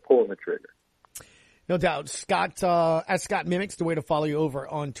for them pulling the trigger. No doubt. Scott, at Scott Mimics, the way to follow you over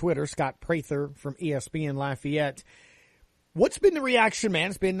on Twitter, Scott Prather from ESPN Lafayette. What's been the reaction, man?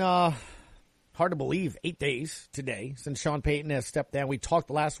 It's been hard to believe, 8 days today since Sean Payton has stepped down. We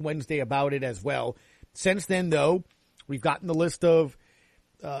talked last Wednesday about it as well. Since then, though, we've gotten the list of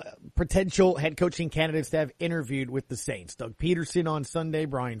potential head coaching candidates that have interviewed with the Saints. Doug Peterson on Sunday,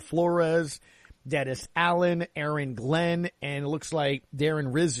 Brian Flores, Dennis Allen, Aaron Glenn, and it looks like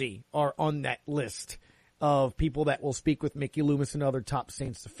Darren Rizzi are on that list of people that will speak with Mickey Loomis and other top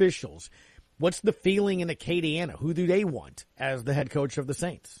Saints officials. What's the feeling in Acadiana? Who do they want as the head coach of the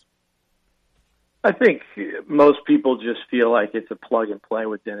Saints? I think most people just feel like it's a plug and play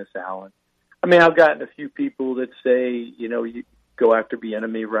with Dennis Allen. I mean, I've gotten a few people that say, you go after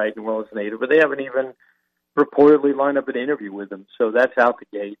Bieniemy, right, New Orleans native, but they haven't even reportedly lined up an interview with him, so that's out the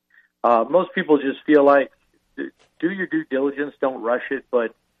gate. Most people just feel like do your due diligence, don't rush it,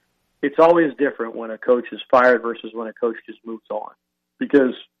 but it's always different when a coach is fired versus when a coach just moves on.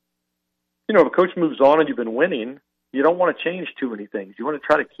 Because, if a coach moves on and you've been winning, you don't want to change too many things. You want to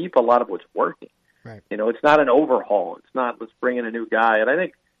try to keep a lot of what's working. Right. It's not an overhaul. It's not let's bring in a new guy. And I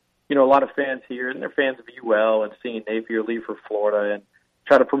think, a lot of fans here, and they're fans of UL and seeing Napier leave for Florida and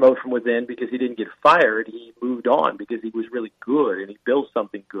try to promote from within because he didn't get fired. He moved on because he was really good and he built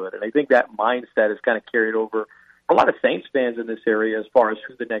something good. And I think that mindset is kind of carried over a lot of Saints fans in this area as far as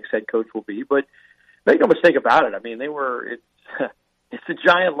who the next head coach will be. But make no mistake about it. I mean, it's a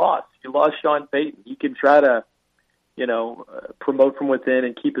giant loss. You lost Sean Payton. You can try to, promote from within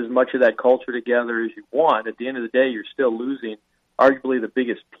and keep as much of that culture together as you want. At the end of the day, you're still losing arguably the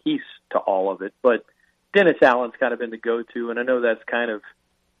biggest piece to all of it. But Dennis Allen's kind of been the go-to, and I know that's kind of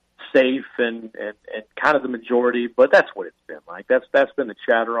safe and kind of the majority, but that's what it's been like. That's been the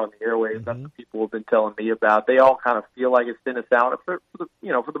chatter on the airwaves. That's what people have been telling me about. They all kind of feel like it's Dennis Allen. For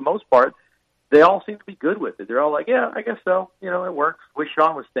the most part, they all seem to be good with it. They're all like, yeah, I guess so. It works. Wish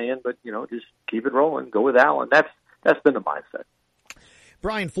Sean was staying, but just keep it rolling. Go with Allen. That's been the mindset.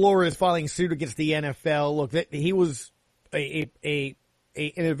 Brian Flores filing suit against the NFL. Look, he was a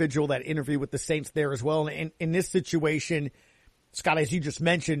individual that interviewed with the Saints there as well. And in this situation, Scott, as you just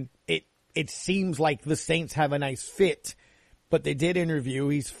mentioned, it seems like the Saints have a nice fit, but they did interview.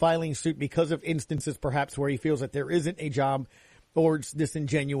 He's filing suit because of instances perhaps where he feels that there isn't a job or it's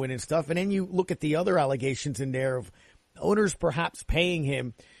disingenuous and stuff. And then you look at the other allegations in there of owners perhaps paying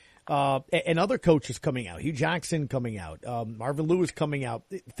him, and other coaches coming out, Hugh Jackson coming out, Marvin Lewis coming out,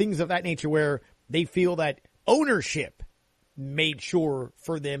 things of that nature where they feel that ownership made sure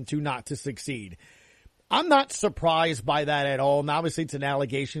for them not to succeed. I'm not surprised by that at all. And obviously it's an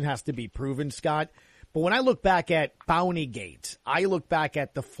allegation, has to be proven, Scott. But when I look back at Bountygate, I look back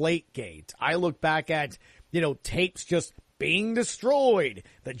at Deflategate, I look back at, tapes just being destroyed,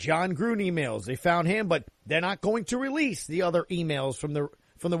 the John Gruden emails, they found him, but they're not going to release the other emails from the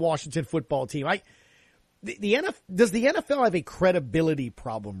Washington football team. Does the NFL have a credibility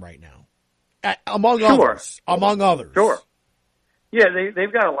problem right now? Among others. Sure. Yeah,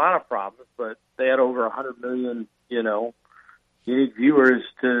 they've got a lot of problems, but they had over 100 million, unique viewers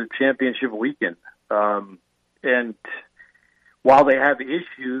to championship weekend. And while they have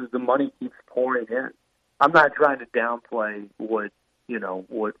issues, the money keeps pouring in. I'm not trying to downplay what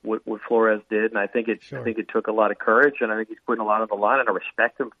Flores did, and I think it took a lot of courage, and I think he's putting a lot on the line, and I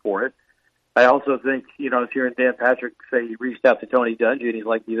respect him for it. I also think, I was hearing Dan Patrick say he reached out to Tony Dungy, and he's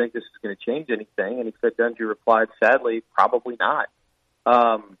like, do you think this is going to change anything? And he said, Dungy replied, sadly, probably not.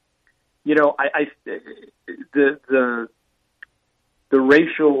 The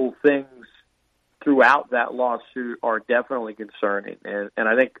racial things throughout that lawsuit are definitely concerning, and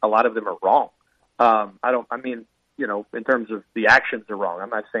I think a lot of them are wrong. In terms of the actions are wrong. I'm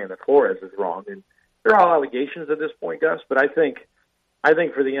not saying that Flores is wrong, and they're all allegations at this point, Gus. But I think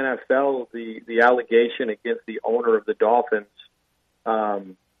for the NFL, the allegation against the owner of the Dolphins,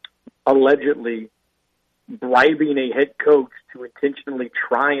 allegedly bribing a head coach to intentionally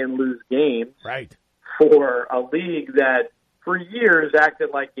try and lose games, right, for a league that for years acted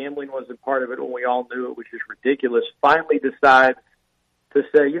like gambling wasn't part of it when we all knew it was just ridiculous, finally decides to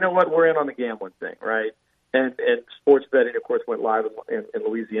say, you know what, we're in on the gambling thing, right? And sports betting, of course, went live in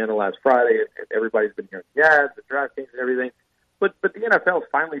Louisiana last Friday, and everybody's been hearing the ads, the DraftKings and everything. But the NFL is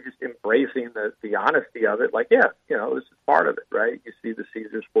finally just embracing the honesty of it. Like, yeah, you know, this is part of it, right? You see the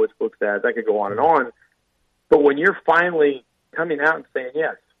Caesar Sportsbook ads. I could go on and on. But when you're finally coming out and saying,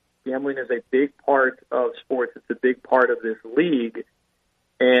 yes, gambling is a big part of sports, it's a big part of this league,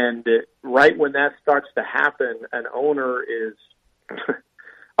 and right when that starts to happen, an owner is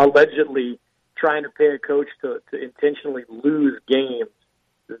allegedly trying to pay a coach to intentionally lose games,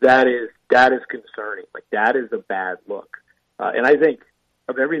 that is concerning. Like, that is a bad look. And I think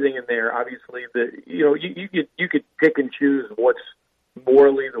of everything in there, obviously, you could pick and choose what's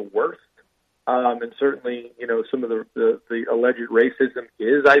morally the worst. And certainly, you know, some of the alleged racism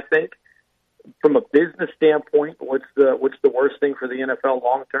is, I think, from a business standpoint, what's the worst thing for the NFL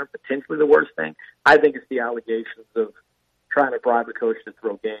long term? Potentially the worst thing, I think, is the allegations of trying to bribe a coach to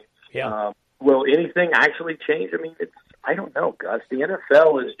throw games. Yeah. Will anything actually change? I mean, I don't know, Gus. The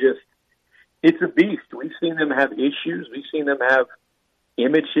NFL is it's a beast. We've seen them have issues. We've seen them have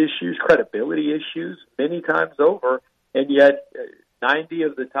image issues, credibility issues many times over, and yet 90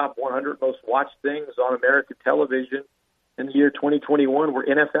 of the top 100 most watched things on American television in the year 2021 were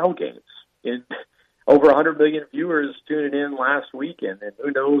NFL games. And over 100 million viewers tuning in last weekend, and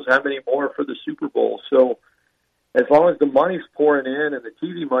who knows how many more for the Super Bowl. So as long as the money's pouring in and the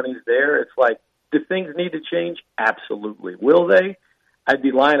TV money's there, it's like, do things need to change? Absolutely. Will they? I'd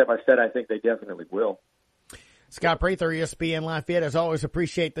be lying if I said I think they definitely will. Scott Prather, ESPN Lafayette, as always,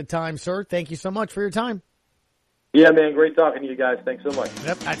 appreciate the time, sir. Thank you so much for your time. Yeah, man, great talking to you guys. Thanks so much.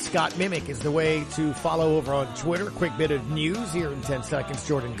 Yep, at Scott Mimic is the way to follow over on Twitter. Quick bit of news here in 10 seconds.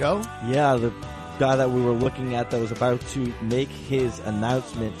 Jordan, go. Yeah, the guy that we were looking at that was about to make his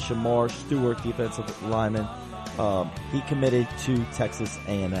announcement, Shamar Stewart, defensive lineman, he committed to Texas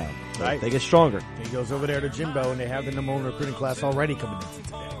A&M. Right. They get stronger. He goes over there to Jimbo, and they have the number one recruiting class already coming in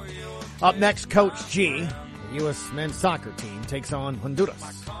today. Up next, Coach G, the U.S. men's soccer team, takes on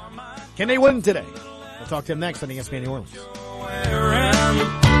Honduras. Can they win today? We'll talk to him next on ESPN New Orleans.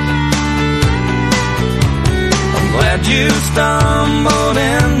 I'm glad you stumbled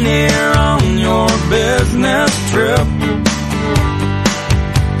in here on your business trip.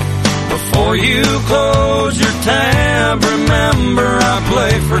 Before you close your tab, remember I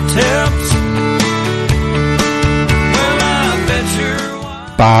play for tips. Well, I bet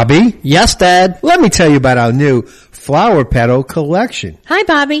you're... Bobby? Yes, Dad? Let me tell you about our new Flower Petal collection. Hi,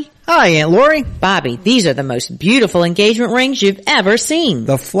 Bobby. Hi, Aunt Lori. Bobby, these are the most beautiful engagement rings you've ever seen.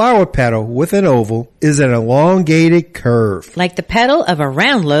 The flower petal with an oval is an elongated curve. Like the petal of a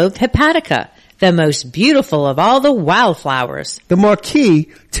round-lobed hepatica, the most beautiful of all the wildflowers. The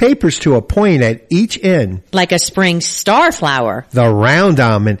marquee tapers to a point at each end. Like a spring starflower. The round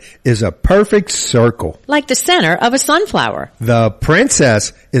almond is a perfect circle. Like the center of a sunflower. The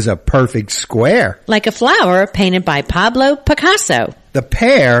princess is a perfect square. Like a flower painted by Pablo Picasso. The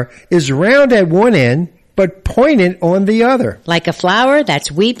pear is round at one end, but pointed on the other. Like a flower that's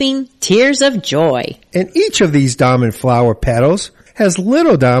weeping tears of joy. And each of these diamond flower petals has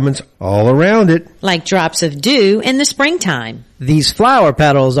little diamonds all around it. Like drops of dew in the springtime. These flower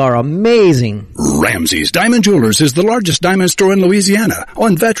petals are amazing. Ramsey's Diamond Jewelers is the largest diamond store in Louisiana,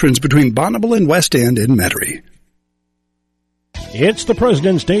 on Veterans between Bonneville and West End in Metairie. It's the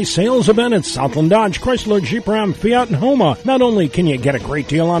President's Day sales event at Southland Dodge, Chrysler, Jeep, Ram, Fiat, and Homa. Not only can you get a great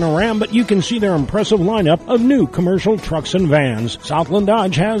deal on a Ram, but you can see their impressive lineup of new commercial trucks and vans. Southland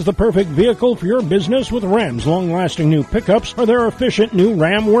Dodge has the perfect vehicle for your business with Ram's long-lasting new pickups or their efficient new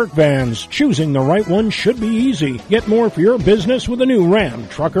Ram work vans. Choosing the right one should be easy. Get more for your business with a new Ram,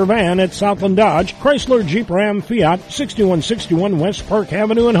 truck, or van at Southland Dodge, Chrysler, Jeep, Ram, Fiat, 6161 West Park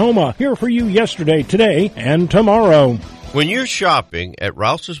Avenue in Homa. Here for you yesterday, today, and tomorrow. When you're shopping at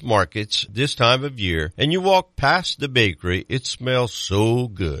Rouse's Markets this time of year and you walk past the bakery, it smells so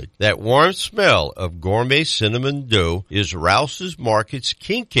good. That warm smell of gourmet cinnamon dough is Rouse's Markets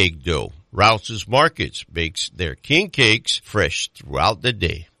king cake dough. Rouse's Markets bakes their king cakes fresh throughout the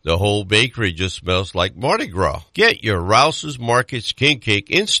day. The whole bakery just smells like Mardi Gras. Get your Rouse's Markets king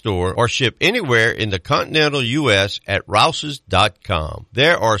cake in-store or ship anywhere in the continental U.S. at rouses.com.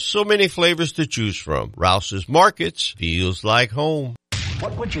 There are so many flavors to choose from. Rouse's Markets feels like home.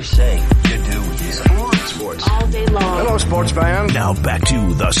 What would you say you do here? Sports. All day long. Hello, sports fan. Now back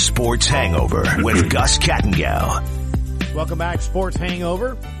to the Sports Hangover with Gus Kattengell. Welcome back, Sports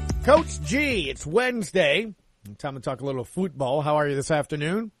Hangover. Coach G, it's Wednesday. Time to talk a little football. How are you this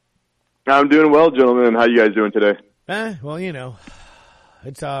afternoon? I'm doing well, gentlemen. How you guys doing today? Well, you know,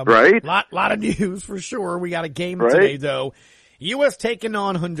 it's right? lot of news for sure. We got a game today, though. U.S. taking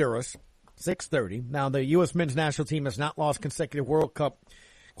on Honduras, 6:30. Now, the U.S. men's national team has not lost consecutive World Cup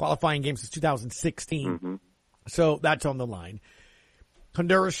qualifying games since 2016. So that's on the line.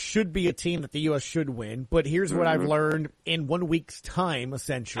 Honduras should be a team that the U.S. should win, but here's what I've learned in 1 week's time,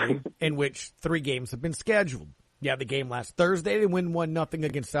 essentially, in which 3 games have been scheduled. You have the game last Thursday. They win 1-0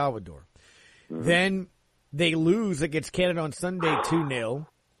 against Salvador. Then they lose against Canada on Sunday 2-0,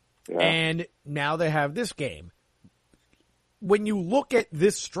 and now they have this game. When you look at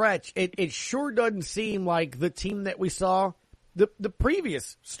this stretch, it sure doesn't seem like the team that we saw the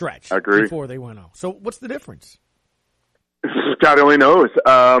previous stretch before they went off. So what's the difference? God only knows.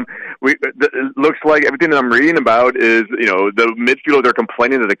 It looks like everything that I'm reading about is, the midfielders are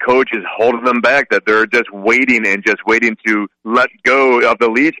complaining that the coach is holding them back, that they're just waiting to let go of the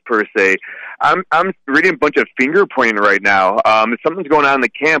leash per se. I'm reading a bunch of finger pointing right now. Something's going on in the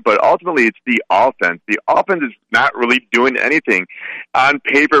camp, but ultimately it's the offense. The offense is not really doing anything. On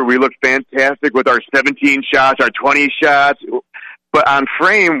paper, we look fantastic with our 17 shots, our 20 shots, but on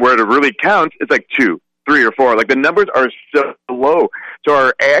frame, where it really counts, it's like 2, 3, or 4. Like, the numbers are so low, so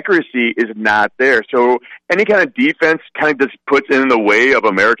our accuracy is not there. So any kind of defense kind of just puts in the way of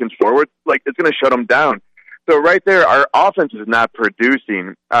Americans forward, like, it's going to shut them down. So right there, our offense is not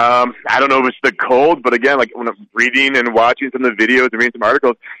producing. I don't know if it's the cold, but again, like, when I'm reading and watching some of the videos and reading some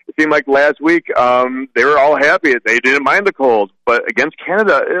articles, it seemed like last week they were all happy. They didn't mind the cold. But against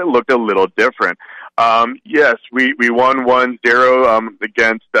Canada, it looked a little different. Yes, we won 1-0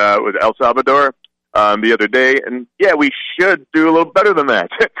 against with El Salvador the other day, and yeah, we should do a little better than that.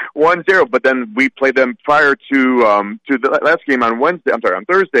 1-0, but then we played them prior to the last game on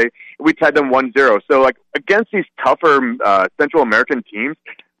Thursday. We tied them 1-0. So, like, against these tougher Central American teams,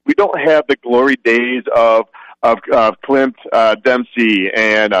 we don't have the glory days of Clint Dempsey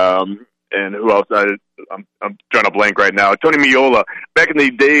and who else? I'm drawing a blank right now. Tony Meola. Back in the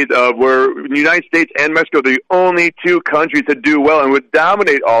days of where the United States and Mexico are the only 2 countries that do well and would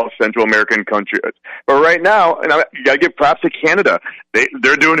dominate all Central American countries. But right now, and you got to give props to Canada.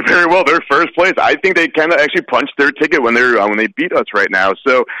 They're doing very well. They're first place. I think they kind of actually punched their ticket when they beat us right now.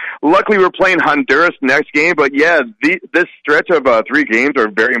 So luckily we're playing Honduras next game. But yeah, this stretch of 3 games are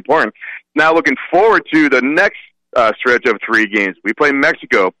very important. Now looking forward to the next stretch of 3 games. We play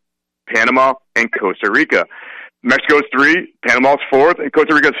Mexico, Panama, and Costa Rica. Mexico's 3, Panama's 4th, and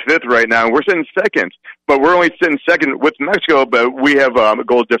Costa Rica's 5th right now. We're sitting second, but we're only sitting second with Mexico, but we have a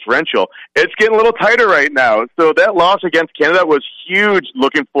goal differential. It's getting a little tighter right now. So that loss against Canada was huge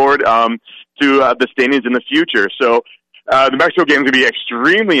looking forward to the standings in the future. So the Mexico game is going to be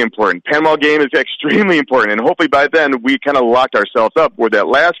extremely important. Panama game is extremely important, and hopefully by then we kind of locked ourselves up where that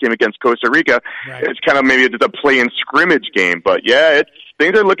last game against Costa Rica, it's kind of maybe just a play-in scrimmage game. But yeah,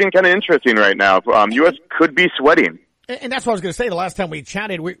 things are looking kind of interesting right now. U.S. could be sweating. And that's what I was going to say. The last time we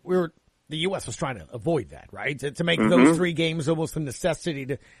chatted, the U.S. was trying to avoid that, right? To make those 3 games almost a necessity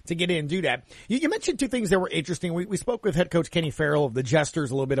to get in and do that. You mentioned 2 things that were interesting. We spoke with head coach Kenny Farrell of the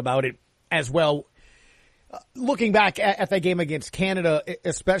Jesters a little bit about it as well. Looking back at that game against Canada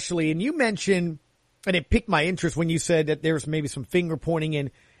especially, and you mentioned, and it piqued my interest when you said that there's maybe some finger pointing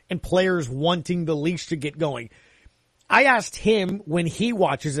and players wanting the leash to get going. I asked him, when he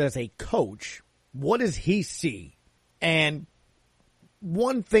watches as a coach, what does he see? And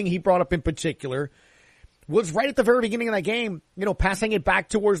one thing he brought up in particular was right at the very beginning of that game, passing it back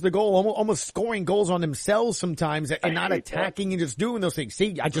towards the goal, almost scoring goals on themselves sometimes and not attacking and just doing those things.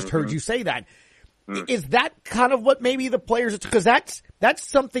 See, I just heard you say that. Is that kind of what maybe the players, because that's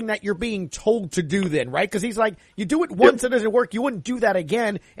something that you're being told to do then, right? Because he's like, you do it once, it doesn't work, you wouldn't do that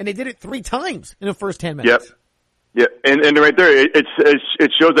again, and they did it 3 times in the first 10 minutes. Yep. Yeah, and right there, it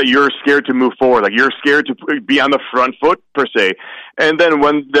shows that you're scared to move forward. Like, you're scared to be on the front foot, per se. And then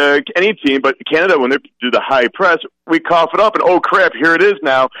when any team, but Canada, when they do the high press, we cough it up, and oh crap, here it is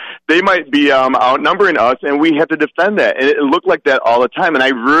now. They might be outnumbering us, and we have to defend that. And it looked like that all the time. And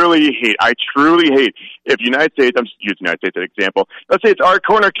I truly hate, if United States, I'm just using United States as an example, let's say it's our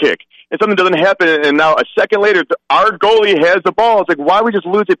corner kick, and something doesn't happen, and now a second later, our goalie has the ball. It's like, why would we just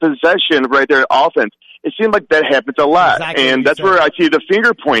lose a possession right there in offense? It seems like that happens a lot. Exactly and that's where I see the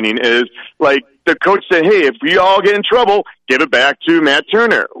finger pointing is like the coach said, hey, if we all get in trouble, give it back to Matt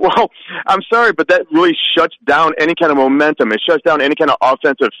Turner. Well, I'm sorry, but that really shuts down any kind of momentum. It shuts down any kind of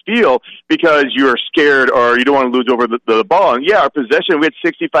offensive feel because you're scared or you don't want to lose over the ball. And yeah, our possession, we had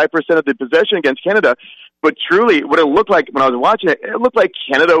 65% of the possession against Canada. But truly, what it looked like when I was watching it, it looked like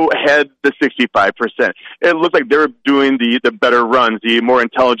Canada had the 65%. It looked like they were doing the better runs, the more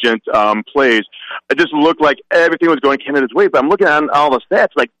intelligent plays. It just looked like everything was going Canada's way. But I'm looking at all the stats,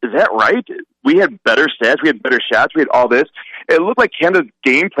 like, is that right? We had better stats. We had better shots. We had all this. It looked like Canada's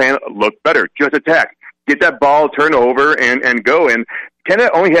game plan looked better. Just attack. Get that ball, turn over, and go. And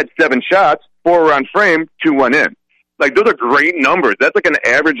Canada only had 7 shots, 4 were on frame, 2 went in. Like, those are great numbers. That's like an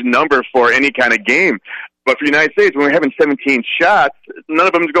average number for any kind of game. But for the United States, when we're having 17 shots, none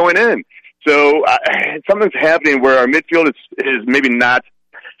of them is going in. So something's happening where our midfield is maybe not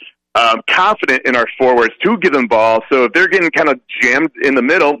confident in our forwards to give them ball. So if they're getting kind of jammed in the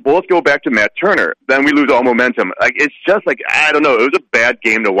middle, well, let's go back to Matt Turner. Then we lose all momentum. Like, it's just like, I don't know. It was a bad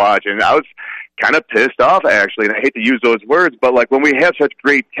game to watch. And I was kind of pissed off, actually, and I hate to use those words, but like when we have such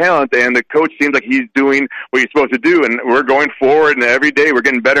great talent and the coach seems like he's doing what he's supposed to do and we're going forward and every day we're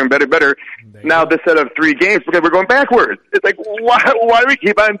getting better and better and better. Now this set of 3 games because we're going backwards. It's like, why do we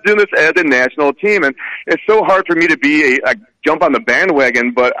keep on doing this as a national team? And it's so hard for me to be a jump on the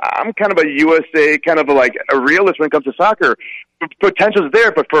bandwagon, but I'm kind of a USA, kind of like a realist when it comes to soccer. Potential's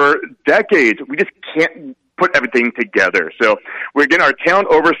there, but for decades, we just can't put everything together. So we're getting our talent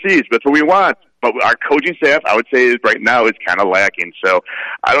overseas. That's what we want. But our coaching staff, I would say, right now is kind of lacking. So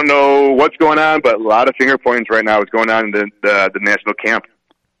I don't know what's going on, but a lot of finger points right now is going on in the national camp.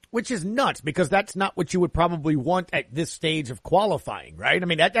 Which is nuts because that's not what you would probably want at this stage of qualifying, right? I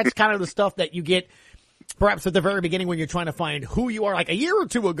mean, that's kind of the stuff that you get perhaps at the very beginning when you're trying to find who you are, like a year or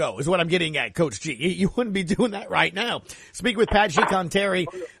 2 ago is what I'm getting at, Coach G. You wouldn't be doing that right now. Speaking with Pat Giconteri,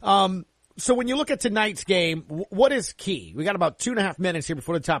 so when you look at tonight's game, what is key? We got about 2.5 minutes here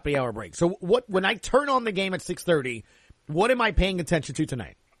before the top of the hour break. So when I turn on the game at 6:30, what am I paying attention to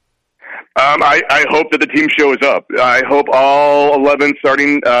tonight? I hope that the team shows up. I hope all 11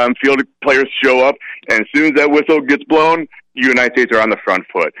 starting field players show up, and as soon as that whistle gets blown, the United States are on the front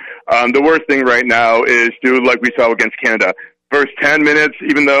foot. The worst thing right now is to, like we saw against Canada, first 10 minutes,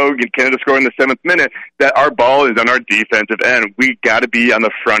 even though Canada scored in the 7th minute, that our ball is on our defensive end. We got to be on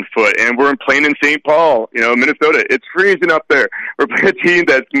the front foot, and we're playing in St. Paul, Minnesota. It's freezing up there. We're playing a team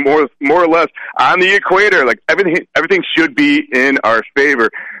that's more or less on the equator. Like everything should be in our favor.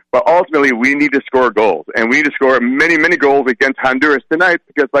 But ultimately, we need to score goals, and we need to score many, many goals against Honduras tonight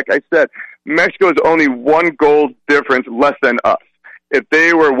because, like I said, Mexico is only 1 goal difference less than us. If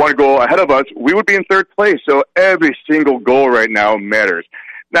they were 1 goal ahead of us, we would be in 3rd place. So every single goal right now matters.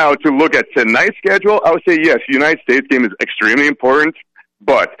 Now, to look at tonight's schedule, I would say, yes, the United States game is extremely important,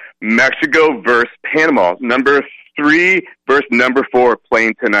 but Mexico versus Panama, number 3 versus number 4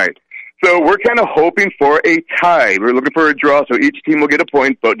 playing tonight. So we're kind of hoping for a tie. We're looking for a draw, so each team will get a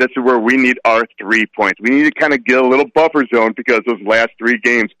point, but this is where we need our 3 points. We need to kind of get a little buffer zone because those last 3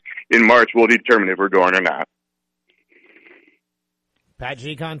 games in March will determine if we're going or not. Pat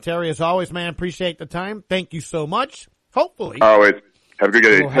Giconteri, as always, man, appreciate the time. Thank you so much. Hopefully. Always. Have a good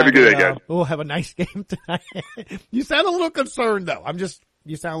day. Have a good day, guys. We'll have a nice game tonight. You sound a little concerned, though.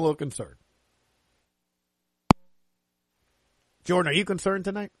 You sound a little concerned. Jordan, are you concerned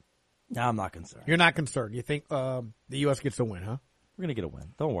tonight? No, I'm not concerned. You're not concerned. You think the U.S. gets a win, huh? We're going to get a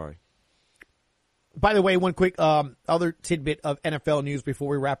win. Don't worry. By the way, one quick other tidbit of NFL news before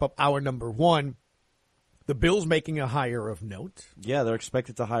we wrap up hour number 1. The Bills making a hire of note. Yeah, they're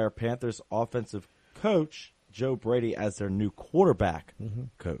expected to hire Panthers offensive coach Joe Brady as their new quarterback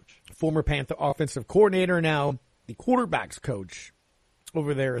coach. Former Panther offensive coordinator, now the quarterback's coach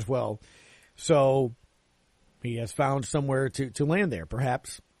over there as well. So he has found somewhere to land there.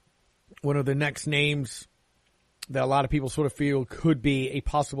 Perhaps one of the next names that a lot of people sort of feel could be a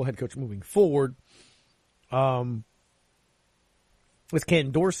possible head coach moving forward is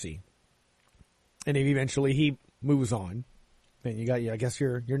Ken Dorsey. And if eventually he moves on, then you got, I guess,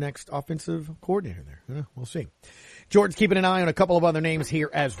 your next offensive coordinator there. Yeah, we'll see. Jordan's keeping an eye on a couple of other names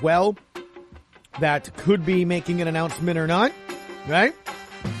here as well that could be making an announcement or not, right?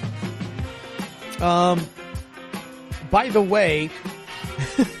 By the way,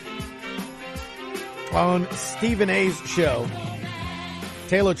 on Stephen A's show,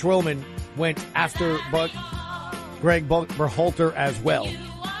 Taylor Twillman went after Greg Berhalter as well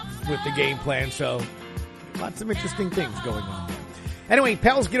with the game plan, so lots of interesting things going on there. Anyway,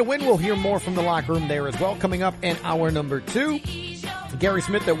 Pels get a win. We'll hear more from the locker room there as well. Coming up in hour number 2, Gary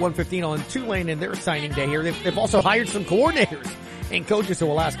Smith at 1:15 on Tulane and their signing day here. They've also hired some coordinators and coaches, so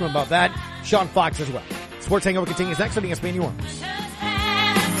we'll ask them about that. Sean Fox as well. Sports Hangover continues next on ESPN New Orleans.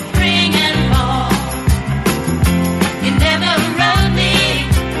 Spring and fall. You never run me.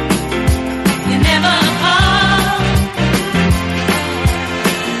 You never call.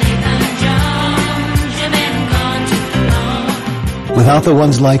 Nathan Jones, you've been gone too long. Without the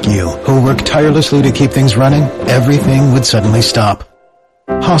ones like you, who work tirelessly to keep things running, everything would suddenly stop.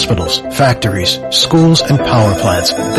 Hospitals, factories, schools, and power plants.